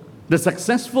world, the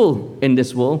successful in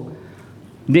this world,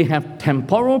 they have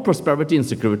temporal prosperity and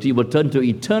security will turn to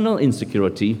eternal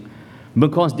insecurity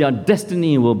because their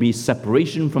destiny will be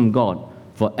separation from God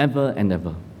forever and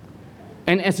ever.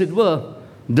 And as it were,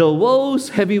 the world's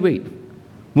heavyweight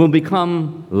will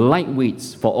become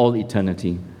lightweights for all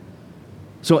eternity.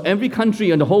 So every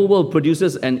country in the whole world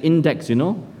produces an index,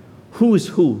 who is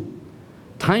who.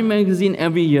 Time magazine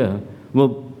every year will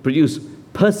produce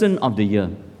Person of the Year,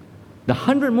 the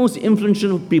 100 most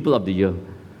influential people of the year.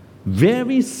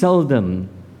 Very seldom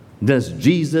does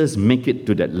Jesus make it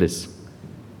to that list.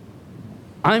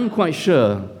 I'm quite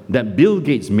sure that Bill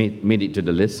Gates made it to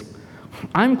the list.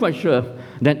 I'm quite sure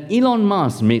that Elon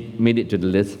Musk made it to the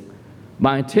list. But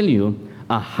I tell you,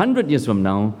 100 years from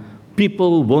now,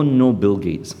 people won't know Bill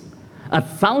Gates.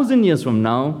 1,000 years from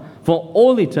now, for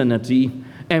all eternity,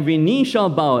 every knee shall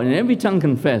bow and every tongue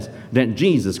confess that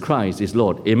Jesus Christ is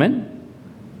Lord. Amen?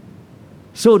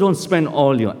 So don't spend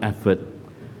all your effort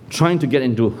trying to get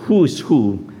into who is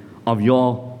who of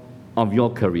your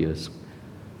careers,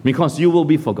 because you will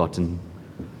be forgotten.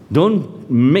 Don't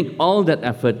make all that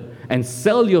effort and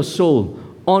sell your soul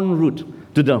en route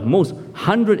to the most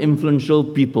 100 influential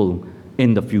people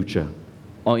in the future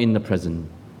or in the present.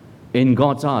 In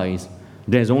God's eyes,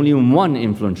 there's only one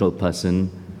influential person.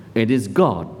 It is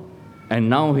God. And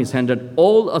now He's handed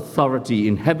all authority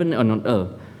in heaven and on earth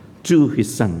to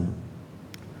His Son.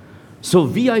 So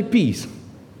VIPs,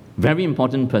 very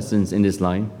important persons in this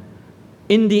life,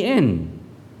 in the end,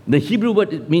 the Hebrew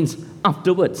word, it means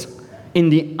afterwards. In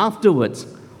the afterwards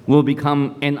will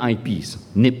become NIPs,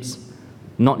 NIPs,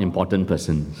 not important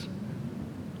persons.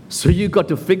 So you got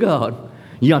to figure out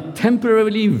you're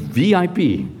temporarily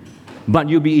VIP, but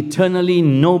you'll be eternally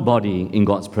nobody in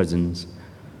God's presence.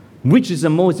 Which is the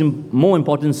more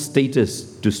important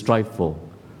status to strive for,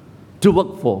 to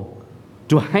work for,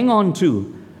 to hang on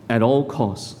to at all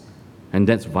costs. And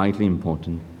that's vitally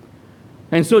important.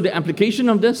 And so the application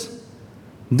of this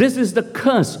is the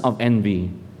curse of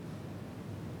envy.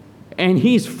 And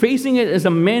he's facing it as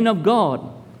a man of God.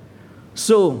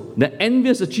 So the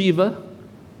envious achiever,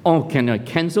 or can I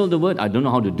cancel the word? I don't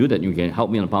know how to do that. You can help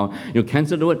me on the power. You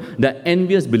cancel the word. The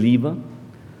envious believer.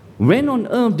 When on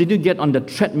earth did you get on the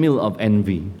treadmill of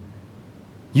envy?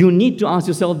 You need to ask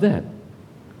yourself that.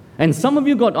 And some of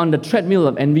you got on the treadmill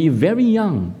of envy very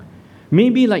young.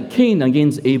 Maybe like Cain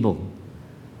against Abel.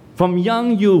 From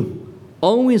young, you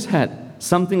always had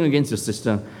something against your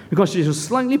sister because she was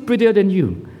slightly prettier than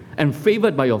you and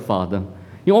favored by your father.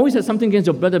 You always had something against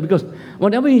your brother because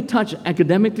whatever he touched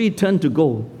academically turned to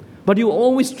gold. But you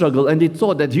always struggled, and they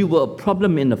thought that you were a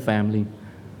problem in the family.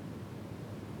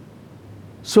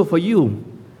 So for you,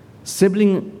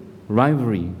 sibling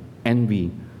rivalry,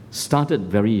 envy, started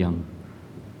very young.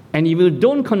 And if you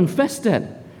don't confess that,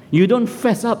 you don't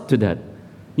fess up to that,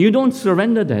 you don't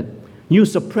surrender that, you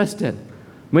suppress that.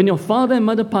 When your father and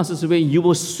mother passes away, you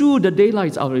will sue the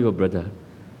daylights out of your brother.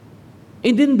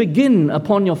 It didn't begin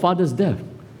upon your father's death.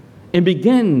 It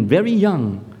began very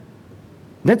young.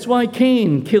 That's why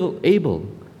Cain killed Abel.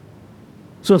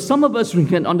 So some of us, we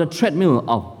get on the treadmill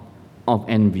of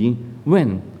envy.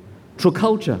 When? Through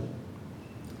culture.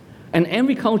 And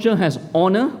every culture has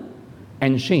honor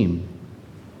and shame.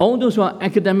 All those who are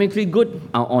academically good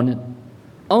are honored.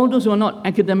 All those who are not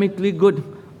academically good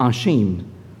are shamed.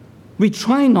 We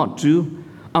try not to.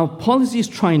 Our policies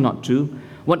try not to.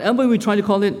 Whatever we try to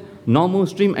call it, normal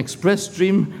stream, express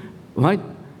stream, right?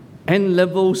 N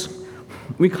levels,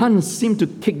 we can't seem to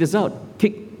kick this out,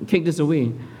 kick this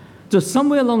away. So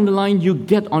somewhere along the line, you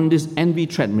get on this envy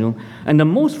treadmill, and the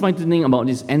most frightening about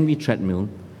this envy treadmill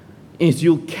is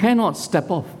you cannot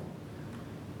step off.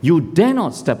 You dare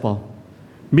not step off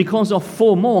because of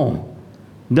FOMO,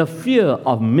 the fear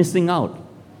of missing out.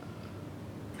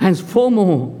 Hence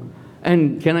FOMO,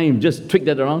 and can I just tweak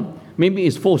that around? Maybe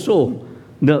it's FOSO,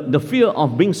 the fear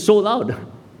of being sold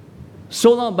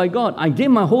out by God. I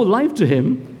gave my whole life to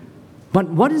Him, but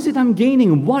what is it I'm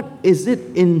gaining? What is it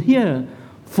in here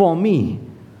for me?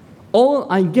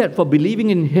 All I get for believing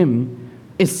in Him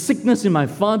is sickness in my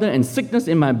father and sickness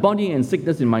in my body and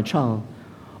sickness in my child.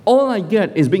 All I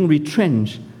get is being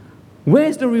retrenched.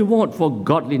 Where's the reward for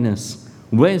godliness?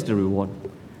 Where's the reward?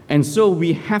 And so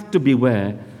we have to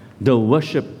beware the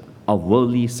worship of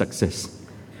worldly success.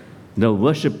 The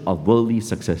worship of worldly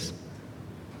success.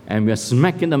 And we are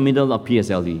smack in the middle of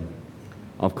PSLE.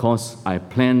 Of course, I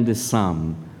planned this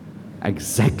psalm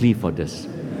exactly for this.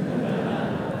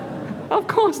 Of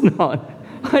course not.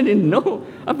 I didn't know.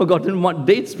 I've forgotten what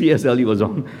dates PSLE was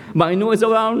on. But I know it's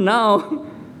around now.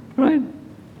 Right?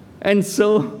 And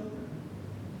so,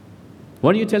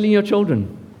 what are you telling your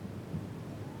children?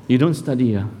 You don't study,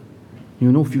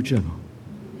 you no future.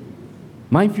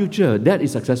 My future, that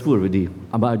is successful already.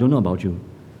 But I don't know about you.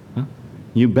 Huh?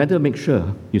 You better make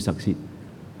sure you succeed.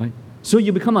 Right? So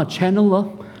you become a channel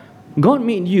of. God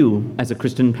made you, as a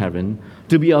Christian parent,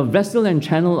 to be a vessel and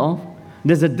channel of.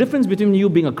 There's a difference between you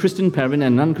being a Christian parent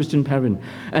and non-Christian parent.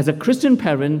 As a Christian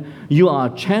parent, you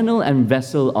are a channel and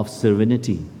vessel of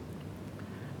serenity.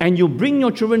 And you bring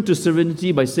your children to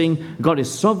serenity by saying, God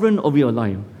is sovereign over your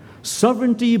life.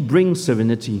 Sovereignty brings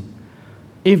serenity.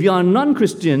 If you are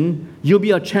non-Christian, you'll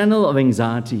be a channel of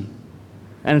anxiety.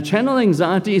 And a channel of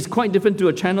anxiety is quite different to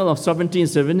a channel of sovereignty and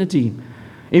serenity.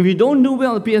 If you don't do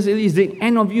well at PSLE, it's the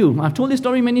end of you. I've told this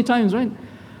story many times, right?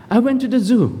 I went to the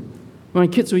zoo when my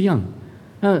kids were young.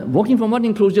 Walking from one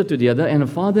enclosure to the other, and a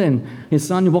father and his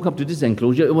son walk up to this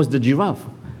enclosure. It was the giraffe.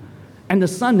 And the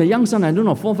son, the young son, I don't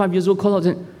know, 4 or 5 years old, called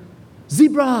out and said,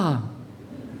 "Zebra!"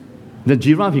 The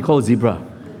giraffe he called zebra.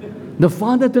 The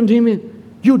father turned to him,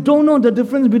 "You don't know the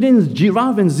difference between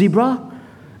giraffe and zebra?"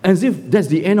 As if that's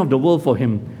the end of the world for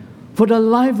him. For the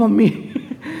life of me,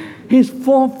 he's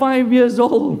 4 or 5 years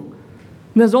old.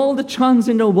 There's all the chance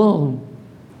in the world.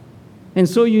 And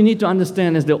so you need to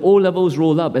understand, as the O levels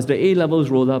roll up, as the A levels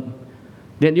roll up,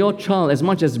 that your child, as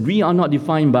much as we are not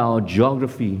defined by our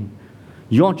geography,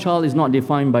 your child is not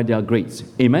defined by their grades.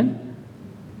 Amen?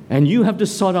 And you have to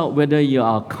sort out whether you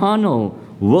are a carnal,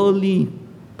 worldly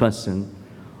person,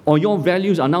 or your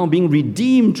values are now being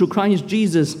redeemed through Christ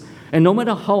Jesus. And no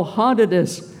matter how hard it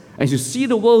is, as you see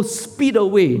the world speed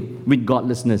away with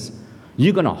godlessness,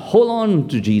 you're going to hold on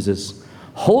to Jesus,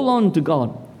 hold on to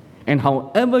God. And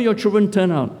however your children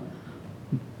turn out,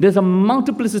 there's a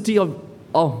multiplicity of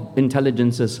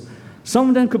intelligences. Some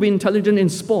of them could be intelligent in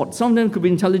sport. Some of them could be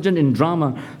intelligent in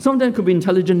drama. Some of them could be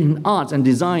intelligent in arts and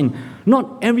design.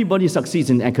 Not everybody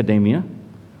succeeds in academia.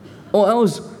 Or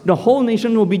else the whole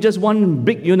nation will be just one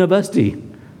big university.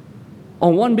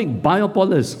 Or one big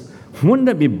biopolis. Wouldn't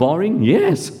that be boring?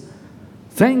 Yes.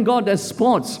 Thank God there's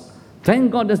sports.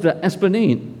 Thank God there's the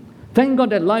Esplanade. Thank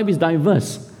God that life is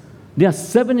diverse. There are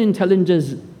 7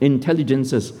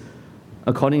 intelligences,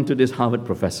 according to this Harvard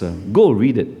professor. Go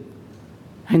read it.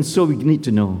 And so we need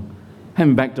to know.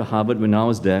 I'm back to Harvard when I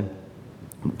was there,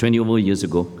 20 over years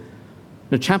ago.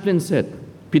 The chaplain said,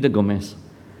 Peter Gomez,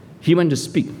 he went to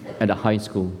speak at a high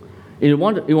school. It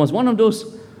was one of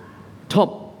those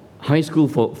top high school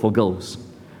for girls,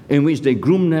 in which they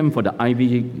groomed them for the Ivy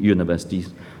League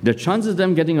universities. The chances of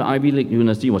them getting an Ivy League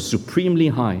university was supremely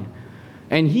high.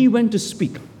 And he went to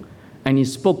speak. And he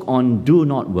spoke on do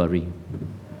not worry.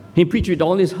 He preached with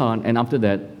all his heart, and after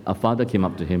that, a father came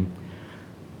up to him.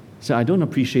 Said, "I don't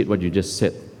appreciate what you just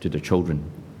said to the children.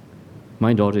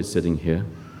 My daughter is sitting here.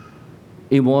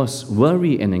 It was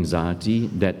worry and anxiety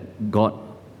that got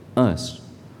us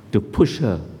to push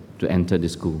her to enter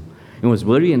this school. It was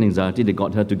worry and anxiety that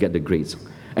got her to get the grades.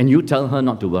 And you tell her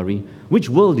not to worry. Which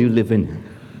world do you live in?"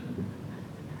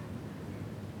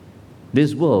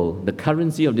 This world, the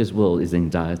currency of this world is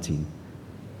anxiety.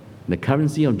 The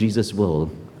currency of Jesus' world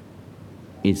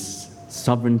is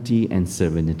sovereignty and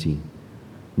serenity.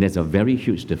 There's a very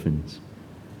huge difference.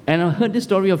 And I heard this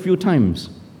story a few times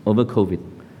over COVID.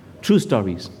 True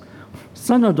stories.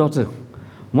 Son or daughter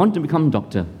want to become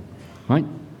doctor, right?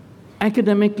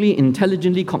 Academically,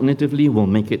 intelligently, cognitively will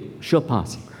make it, sure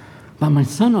pass. But my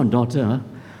son or daughter,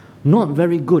 not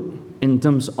very good in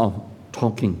terms of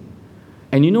talking.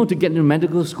 And you know, to get into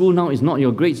medical school now is not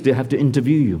your grades, they have to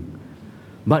interview you.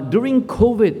 But during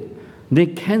COVID, they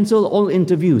canceled all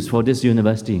interviews for this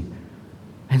university.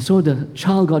 And so the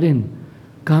child got in.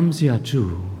 Kam sia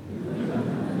chu.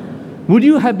 Would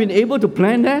you have been able to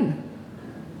plan that?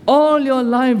 All your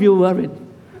life you worried.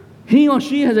 He or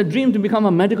she has a dream to become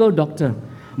a medical doctor.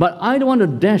 But I don't want to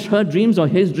dash her dreams or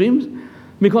his dreams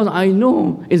because I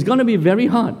know it's going to be very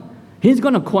hard. He's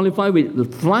going to qualify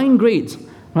with flying grades,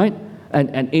 right?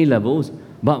 And A levels,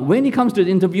 but when he comes to the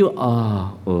interview,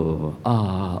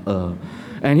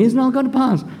 and he's not going to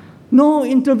pass. No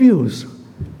interviews.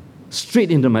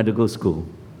 Straight into medical school.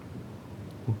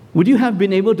 Would you have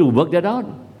been able to work that out?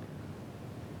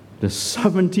 The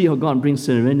sovereignty of God brings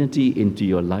serenity into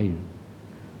your life.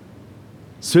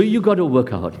 So you got to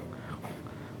work out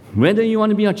whether you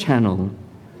want to be a channel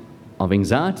of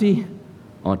anxiety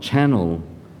or channel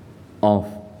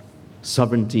of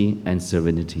sovereignty and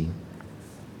serenity.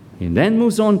 He then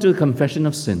moves on to confession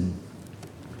of sin.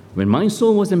 When my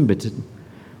soul was embittered,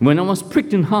 when I was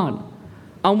pricked in heart,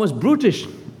 I was brutish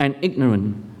and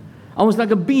ignorant. I was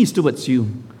like a beast towards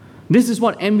you. This is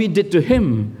what envy did to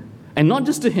him, and not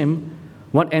just to him,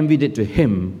 what envy did to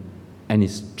him and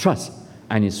his trust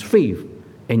and his faith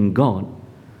in God.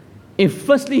 If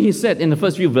firstly he said in the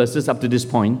first few verses up to this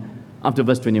point, up to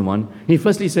verse 21, he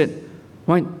firstly said,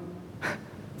 right,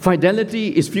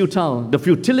 fidelity is futile, the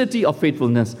futility of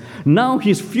faithfulness. Now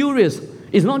he's furious.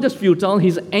 It's not just futile,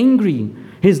 he's angry,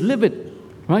 he's livid,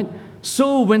 right?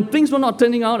 So when things were not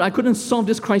turning out, I couldn't solve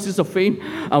this crisis of faith.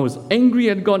 I was angry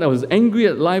at God, I was angry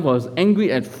at life, I was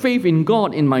angry at faith in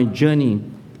God in my journey.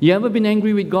 You ever been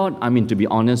angry with God? I mean, to be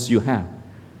honest, you have.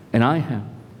 And I have.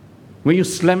 When you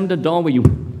slam the door, where you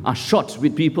are short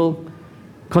with people,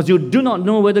 because you do not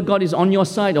know whether God is on your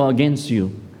side or against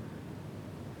you.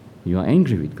 You are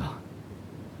angry with God.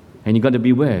 And you've got to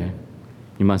beware.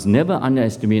 You must never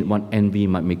underestimate what envy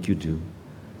might make you do.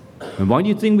 And why do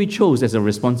you think we chose as a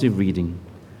responsive reading?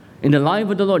 In the life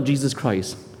of the Lord Jesus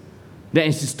Christ, that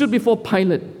as he stood before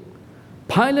Pilate,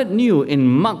 Pilate knew, in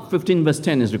Mark 15 verse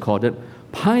 10 is recorded,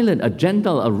 Pilate, a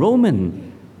Gentile, a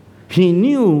Roman, he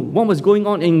knew what was going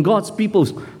on in God's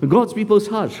people's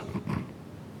heart.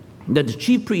 That the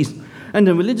chief priests and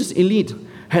the religious elite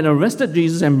had arrested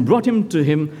Jesus and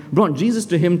brought Jesus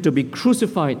to him to be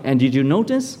crucified. And did you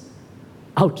notice?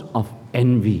 Out of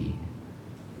envy.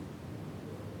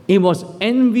 It was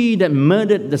envy that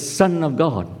murdered the Son of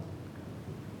God.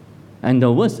 And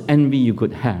the worst envy you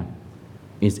could have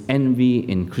is envy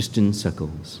in Christian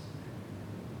circles.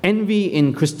 Envy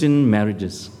in Christian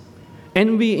marriages.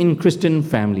 Envy in Christian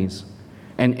families.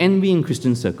 And envy in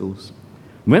Christian circles.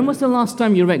 When was the last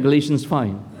time you read Galatians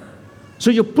 5? So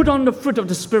you put on the fruit of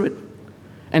the Spirit.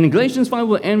 And Galatians 5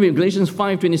 will end with Galatians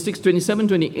 5, 26, 27,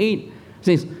 28.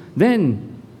 Says,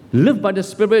 then live by the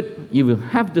Spirit, you will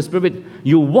have the Spirit,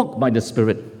 you walk by the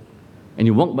Spirit. And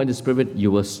you walk by the Spirit,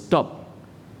 you will stop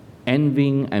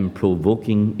envying and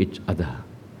provoking each other.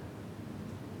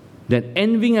 That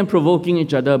envying and provoking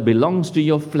each other belongs to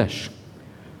your flesh.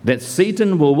 That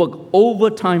Satan will work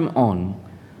overtime on.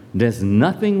 There's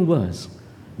nothing worse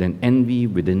than envy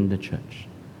within the church,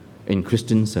 in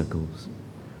Christian circles.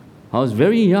 I was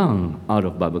very young out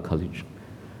of Bible college,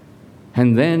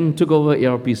 and then took over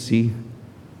ARPC,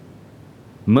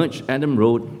 merged Adam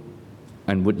Road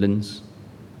and Woodlands,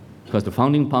 because the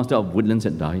founding pastor of Woodlands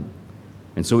had died.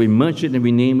 And so we merged it and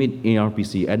we named it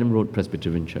ARPC, Adam Road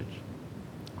Presbyterian Church.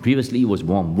 Previously it was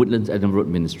WARM, Woodlands Adam Road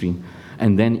Ministry,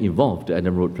 and then evolved to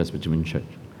Adam Road Presbyterian Church.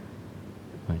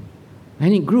 Right.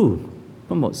 And it grew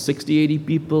from about 60, 80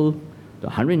 people to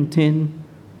 110,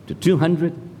 to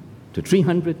 200, to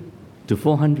 300, to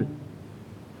 400.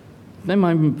 Then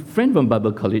my friend from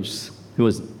Bible College, who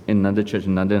was in another church,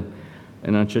 and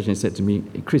he said to me,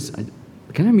 hey, Chris,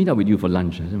 can I meet up with you for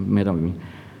lunch? He met up with me.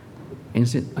 And he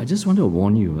said, I just want to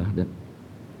warn you that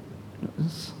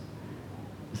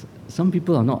some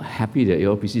people are not happy that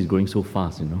ARPC is growing so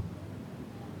fast, you know.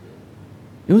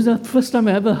 It was the first time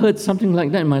I ever heard something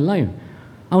like that in my life.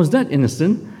 I was that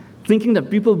innocent, thinking that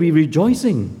people will be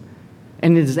rejoicing.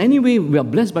 And if there's any way we are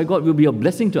blessed by God, we'll be a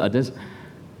blessing to others.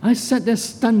 I sat there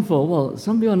stunned for a while.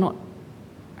 Some people are not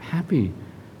happy.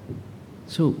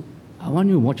 So I want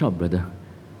you to watch out, brother.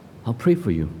 I'll pray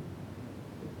for you.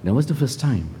 That was the first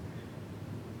time.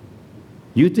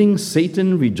 You think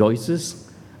Satan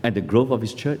rejoices at the growth of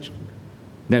his church?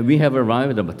 That we have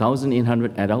arrived at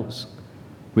 1,800 adults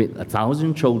with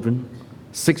 1,000 children,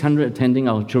 600 attending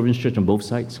our children's church on both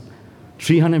sides,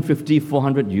 350,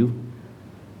 400 youth.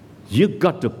 You've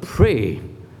got to pray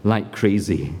like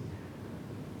crazy.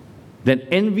 That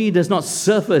envy does not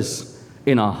surface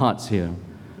in our hearts here.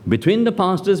 Between the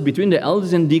pastors, between the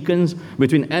elders and deacons,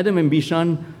 between Adam and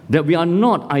Bishan, that we are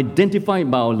not identified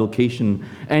by our location.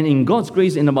 And in God's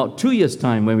grace, in about 2 years'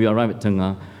 time, when we arrive at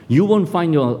Tengah, you won't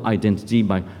find your identity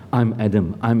by, I'm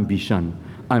Adam, I'm Bishan,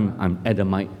 I'm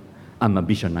Adamite, I'm a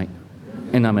Bishanite,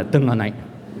 and I'm a Tengahite.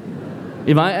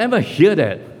 If I ever hear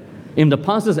that, if the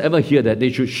pastors ever hear that, they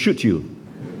should shoot you.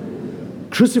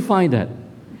 Crucify that.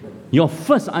 Your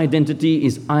first identity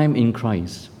is I'm in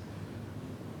Christ.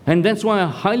 And that's why I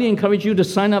highly encourage you to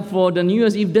sign up for the New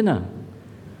Year's Eve dinner.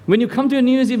 When you come to a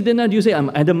New Year's Eve dinner, do you say, I'm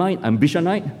Adamite, I'm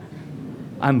Bishanite,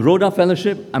 I'm Rhoda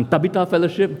Fellowship, I'm Tabitha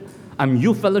Fellowship, I'm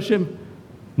Youth Fellowship?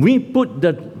 We put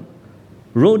the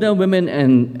Rhoda women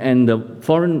and the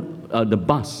foreign, the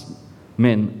bus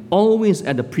men, always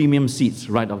at the premium seats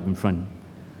right up in front.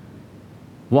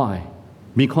 Why?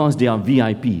 Because they are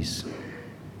VIPs.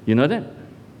 You know that?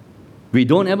 We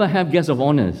don't ever have guests of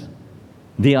honors.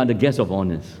 They are the guests of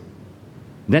honors.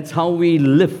 That's how we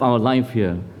live our life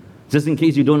here. Just in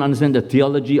case you don't understand the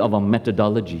theology of our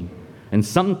methodology. And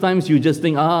sometimes you just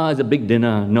think, it's a big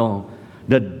dinner. No.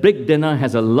 The big dinner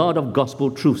has a lot of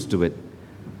gospel truths to it.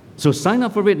 So sign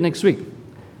up for it next week,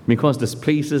 because the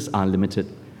places are limited.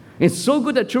 It's so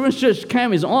good that Children's Church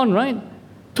Camp is on, right?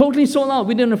 Totally sold out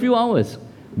within a few hours.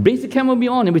 Basic Camp will be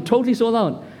on and be totally sold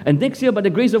out. And next year, by the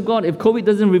grace of God, if COVID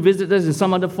doesn't revisit us in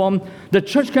some other form, the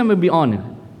church camp will be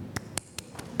on.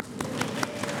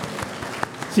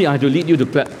 See, I have to lead you to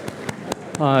clap.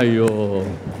 Aiyo.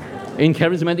 In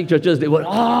charismatic churches, they would,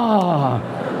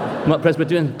 Not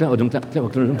Presbyterian, clap or don't clap, clap or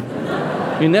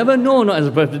don't. You never know, not as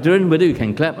a Presbyterian, whether you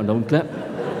can clap or don't clap.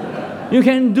 You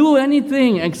can do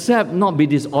anything except not be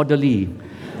disorderly.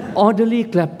 Orderly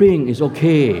clapping is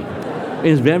okay.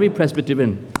 It's very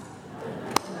Presbyterian.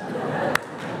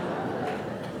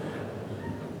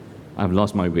 I've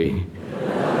lost my way.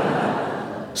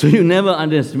 So you never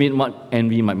underestimate what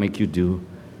envy might make you do.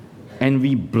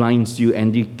 Envy blinds you,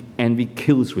 envy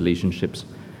kills relationships.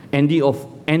 Envy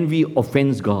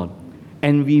offends God.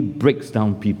 Envy breaks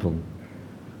down people.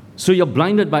 So you're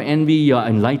blinded by envy, you're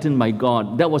enlightened by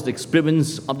God. That was the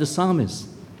experience of the psalmist.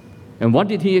 And what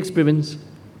did he experience?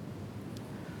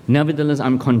 Nevertheless,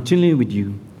 I'm continually with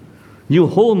you. You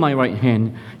hold my right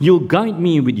hand, you guide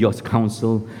me with your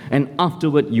counsel, and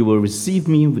afterward you will receive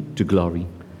me to glory.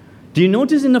 Do you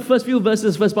notice in the first few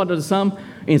verses, first part of the psalm,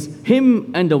 is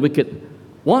him and the wicked.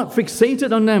 What?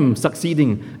 Fixated on them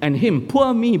succeeding, and him,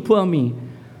 poor me, poor me.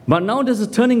 But now there's a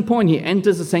turning point. He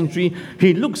enters the sanctuary,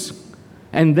 he looks,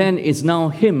 and then it's now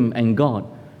him and God,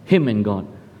 him and God.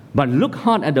 But look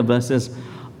hard at the verses.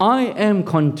 I am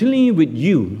continually with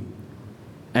you.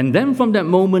 And then from that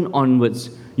moment onwards,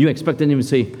 you expected him to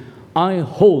say, I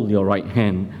hold your right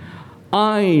hand.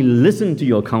 I listen to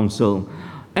your counsel,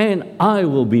 and I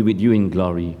will be with you in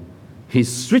glory. He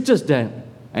switches that,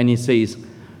 and he says,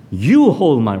 you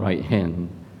hold my right hand.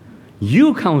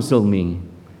 You counsel me,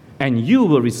 and you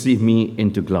will receive me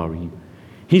into glory.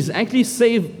 He's actually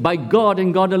saved by God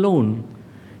and God alone.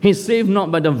 He's saved not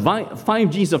by the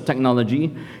 5 Gs of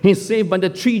technology. He's saved by the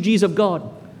 3 Gs of God.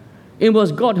 It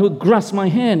was God who grasped my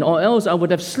hand, or else I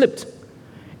would have slipped.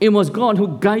 It was God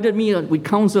who guided me with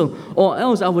counsel, or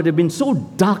else I would have been so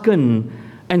darkened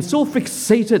and so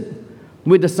fixated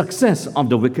with the success of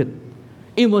the wicked.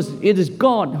 It is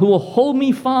God who will hold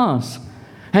me fast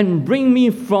and bring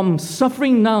me from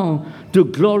suffering now to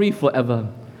glory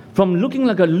forever. From looking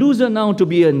like a loser now to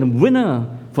be a winner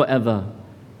forever.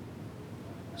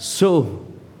 So,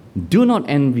 do not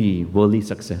envy worldly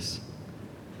success.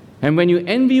 And when you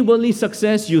envy worldly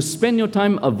success, you spend your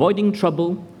time avoiding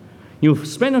trouble. You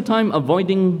spend your time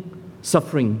avoiding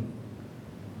suffering.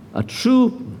 A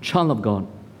true child of God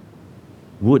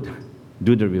would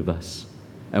do the reverse.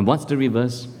 And what's the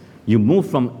reverse? You move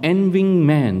from envying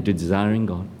man to desiring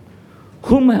God.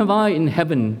 Whom have I in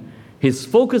heaven? His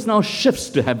focus now shifts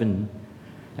to heaven.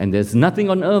 And there's nothing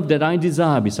on earth that I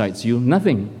desire besides you.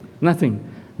 Nothing. Nothing.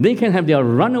 They can have their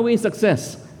runaway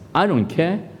success. I don't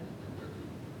care.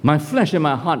 My flesh and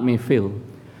my heart may fail,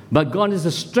 but God is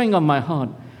the strength of my heart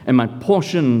and my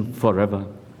portion forever.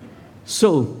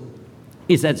 So,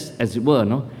 it's as it were,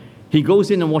 no? He goes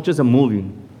in and watches a movie.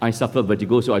 I suffer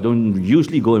vertigo, so I don't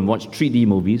usually go and watch 3D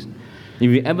movies.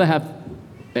 If you ever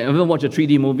watch a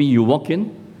 3D movie, you walk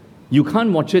in, you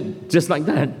can't watch it just like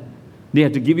that. They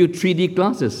have to give you 3D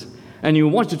glasses. And you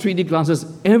watch the 3D glasses,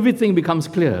 everything becomes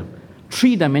clear,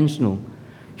 3-dimensional.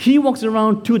 He walks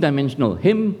around 2-dimensional,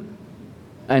 him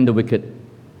and the wicked,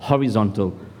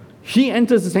 horizontal. He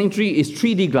enters the sanctuary, is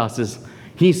 3D glasses.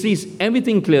 He sees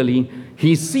everything clearly.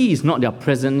 He sees not their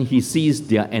present, he sees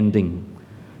their ending,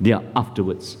 their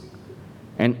afterwards.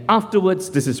 And afterwards,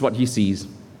 this is what he sees.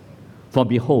 For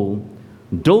behold,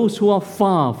 those who are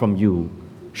far from you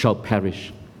shall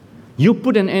perish. You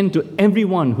put an end to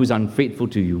everyone who is unfaithful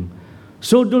to you.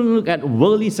 So don't look at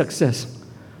worldly success.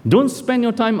 Don't spend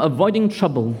your time avoiding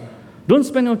trouble. Don't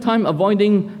spend your time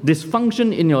avoiding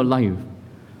dysfunction in your life.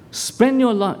 Spend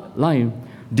your life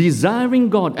desiring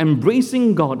God,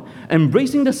 embracing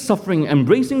the suffering,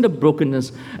 embracing the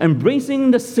brokenness,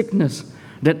 embracing the sickness,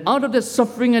 that out of that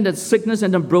suffering and that sickness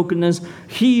and the brokenness,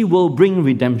 He will bring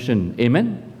redemption.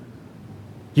 Amen?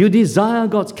 You desire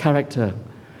God's character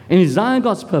and desire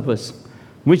God's purpose,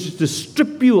 which is to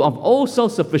strip you of all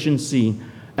self-sufficiency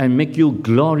and make you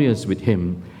glorious with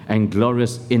Him and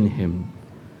glorious in Him.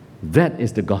 That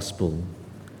is the gospel.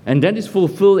 And that is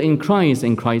fulfilled in Christ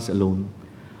and Christ alone.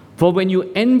 For when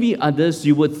you envy others,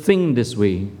 you would think this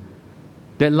way.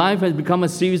 That life has become a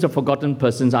series of forgotten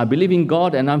persons. I believe in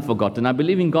God and I'm forgotten. I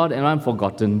believe in God and I'm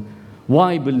forgotten.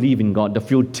 Why believe in God? The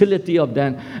futility of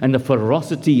that and the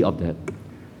ferocity of that.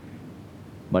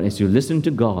 But as you listen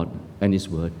to God and His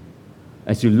Word,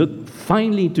 as you look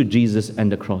finally to Jesus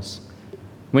and the cross,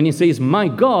 when He says, my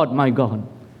God,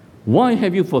 why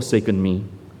have you forsaken me?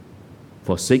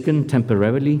 Forsaken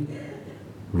temporarily,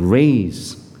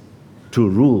 raised to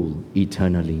rule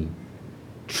eternally.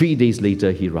 3 days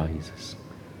later, He rises.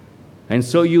 And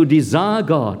so you desire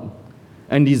God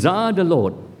and desire the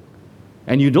Lord,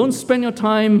 and you don't spend your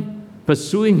time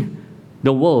pursuing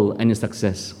the world and its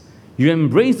success. You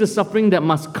embrace the suffering that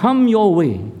must come your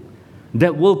way,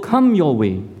 that will come your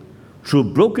way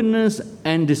through brokenness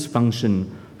and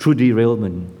dysfunction, through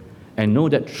derailment, and know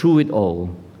that through it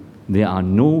all, there are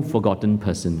no forgotten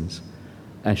persons,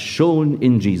 as shown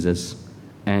in Jesus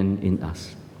and in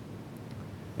us.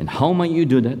 And how might you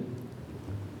do that?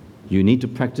 You need to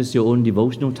practice your own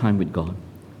devotional time with God.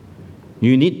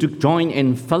 You need to join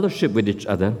in fellowship with each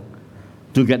other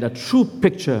to get a true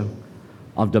picture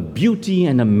of the beauty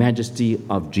and the majesty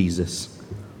of Jesus,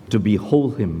 to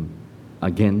behold Him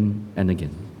again and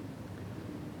again.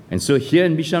 And so here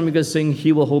in Bishan, we're going to sing,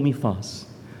 He Will Hold Me Fast.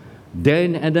 There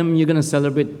in Adam, you're going to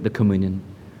celebrate the communion.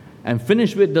 And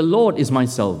finish with, the Lord is my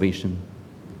salvation.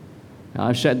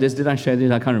 I shared this, did I share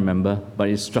this? I can't remember, but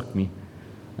it struck me.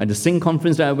 At the Sing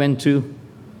conference that I went to,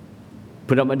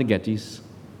 put up at the Gettys,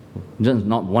 just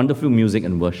not wonderful music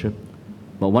and worship,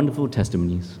 but wonderful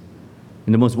testimonies.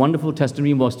 And the most wonderful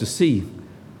testimony was to see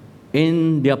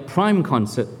in their prime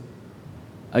concert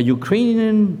a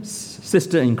Ukrainian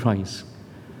sister in Christ,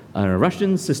 a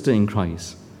Russian sister in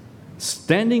Christ,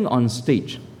 standing on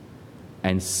stage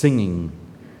and singing,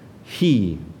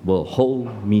 He Will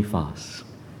Hold Me Fast.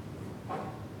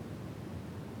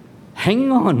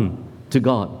 Hang on to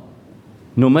God,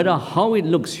 no matter how it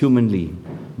looks humanly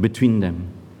between them.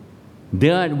 They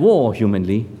are at war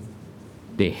humanly.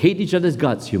 They hate each other's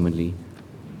guts humanly.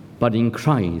 But in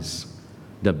Christ,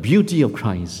 the beauty of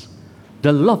Christ,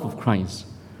 the love of Christ,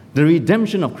 the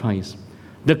redemption of Christ,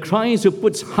 the Christ who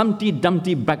puts Humpty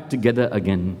Dumpty back together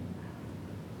again,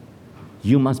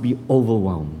 you must be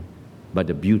overwhelmed by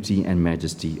the beauty and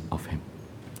majesty of Him.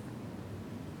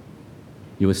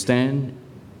 You will stand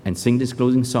and sing this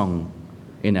closing song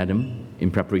in Adam in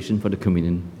preparation for the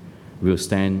communion. We will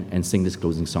stand and sing this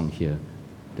closing song here.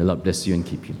 The Lord bless you and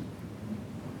keep you.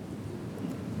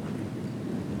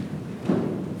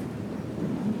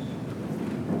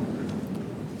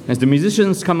 As the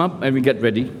musicians come up and we get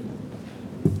ready,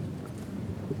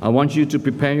 I want you to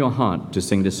prepare your heart to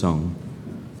sing this song.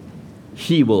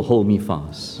 He will hold me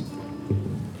fast.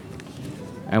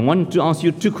 I want to ask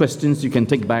you 2 questions you can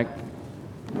take back.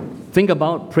 Think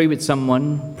about, pray with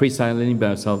someone, pray silently by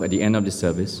yourself at the end of the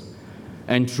service.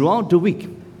 And throughout the week,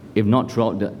 if not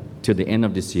till the end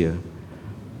of this year,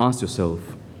 ask yourself,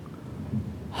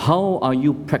 how are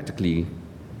you practically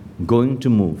going to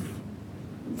move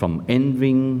from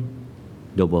envying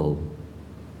the world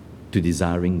to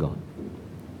desiring God?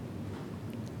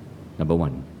 Number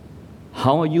 1,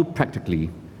 how are you practically,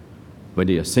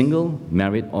 whether you're single,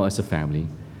 married, or as a family,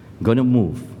 going to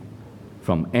move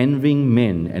from envying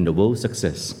men and the world's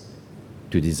success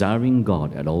to desiring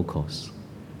God at all costs?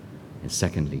 And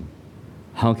secondly,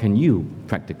 how can you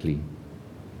practically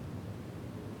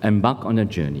embark on a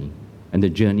journey, and the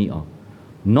journey of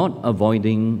not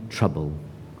avoiding trouble,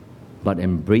 but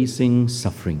embracing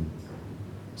suffering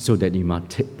so that you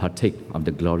might partake of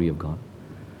the glory of God?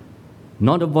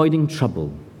 Not avoiding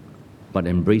trouble, but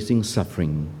embracing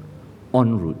suffering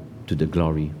en route to the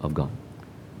glory of God.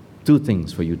 2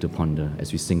 things for you to ponder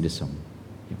as we sing this song.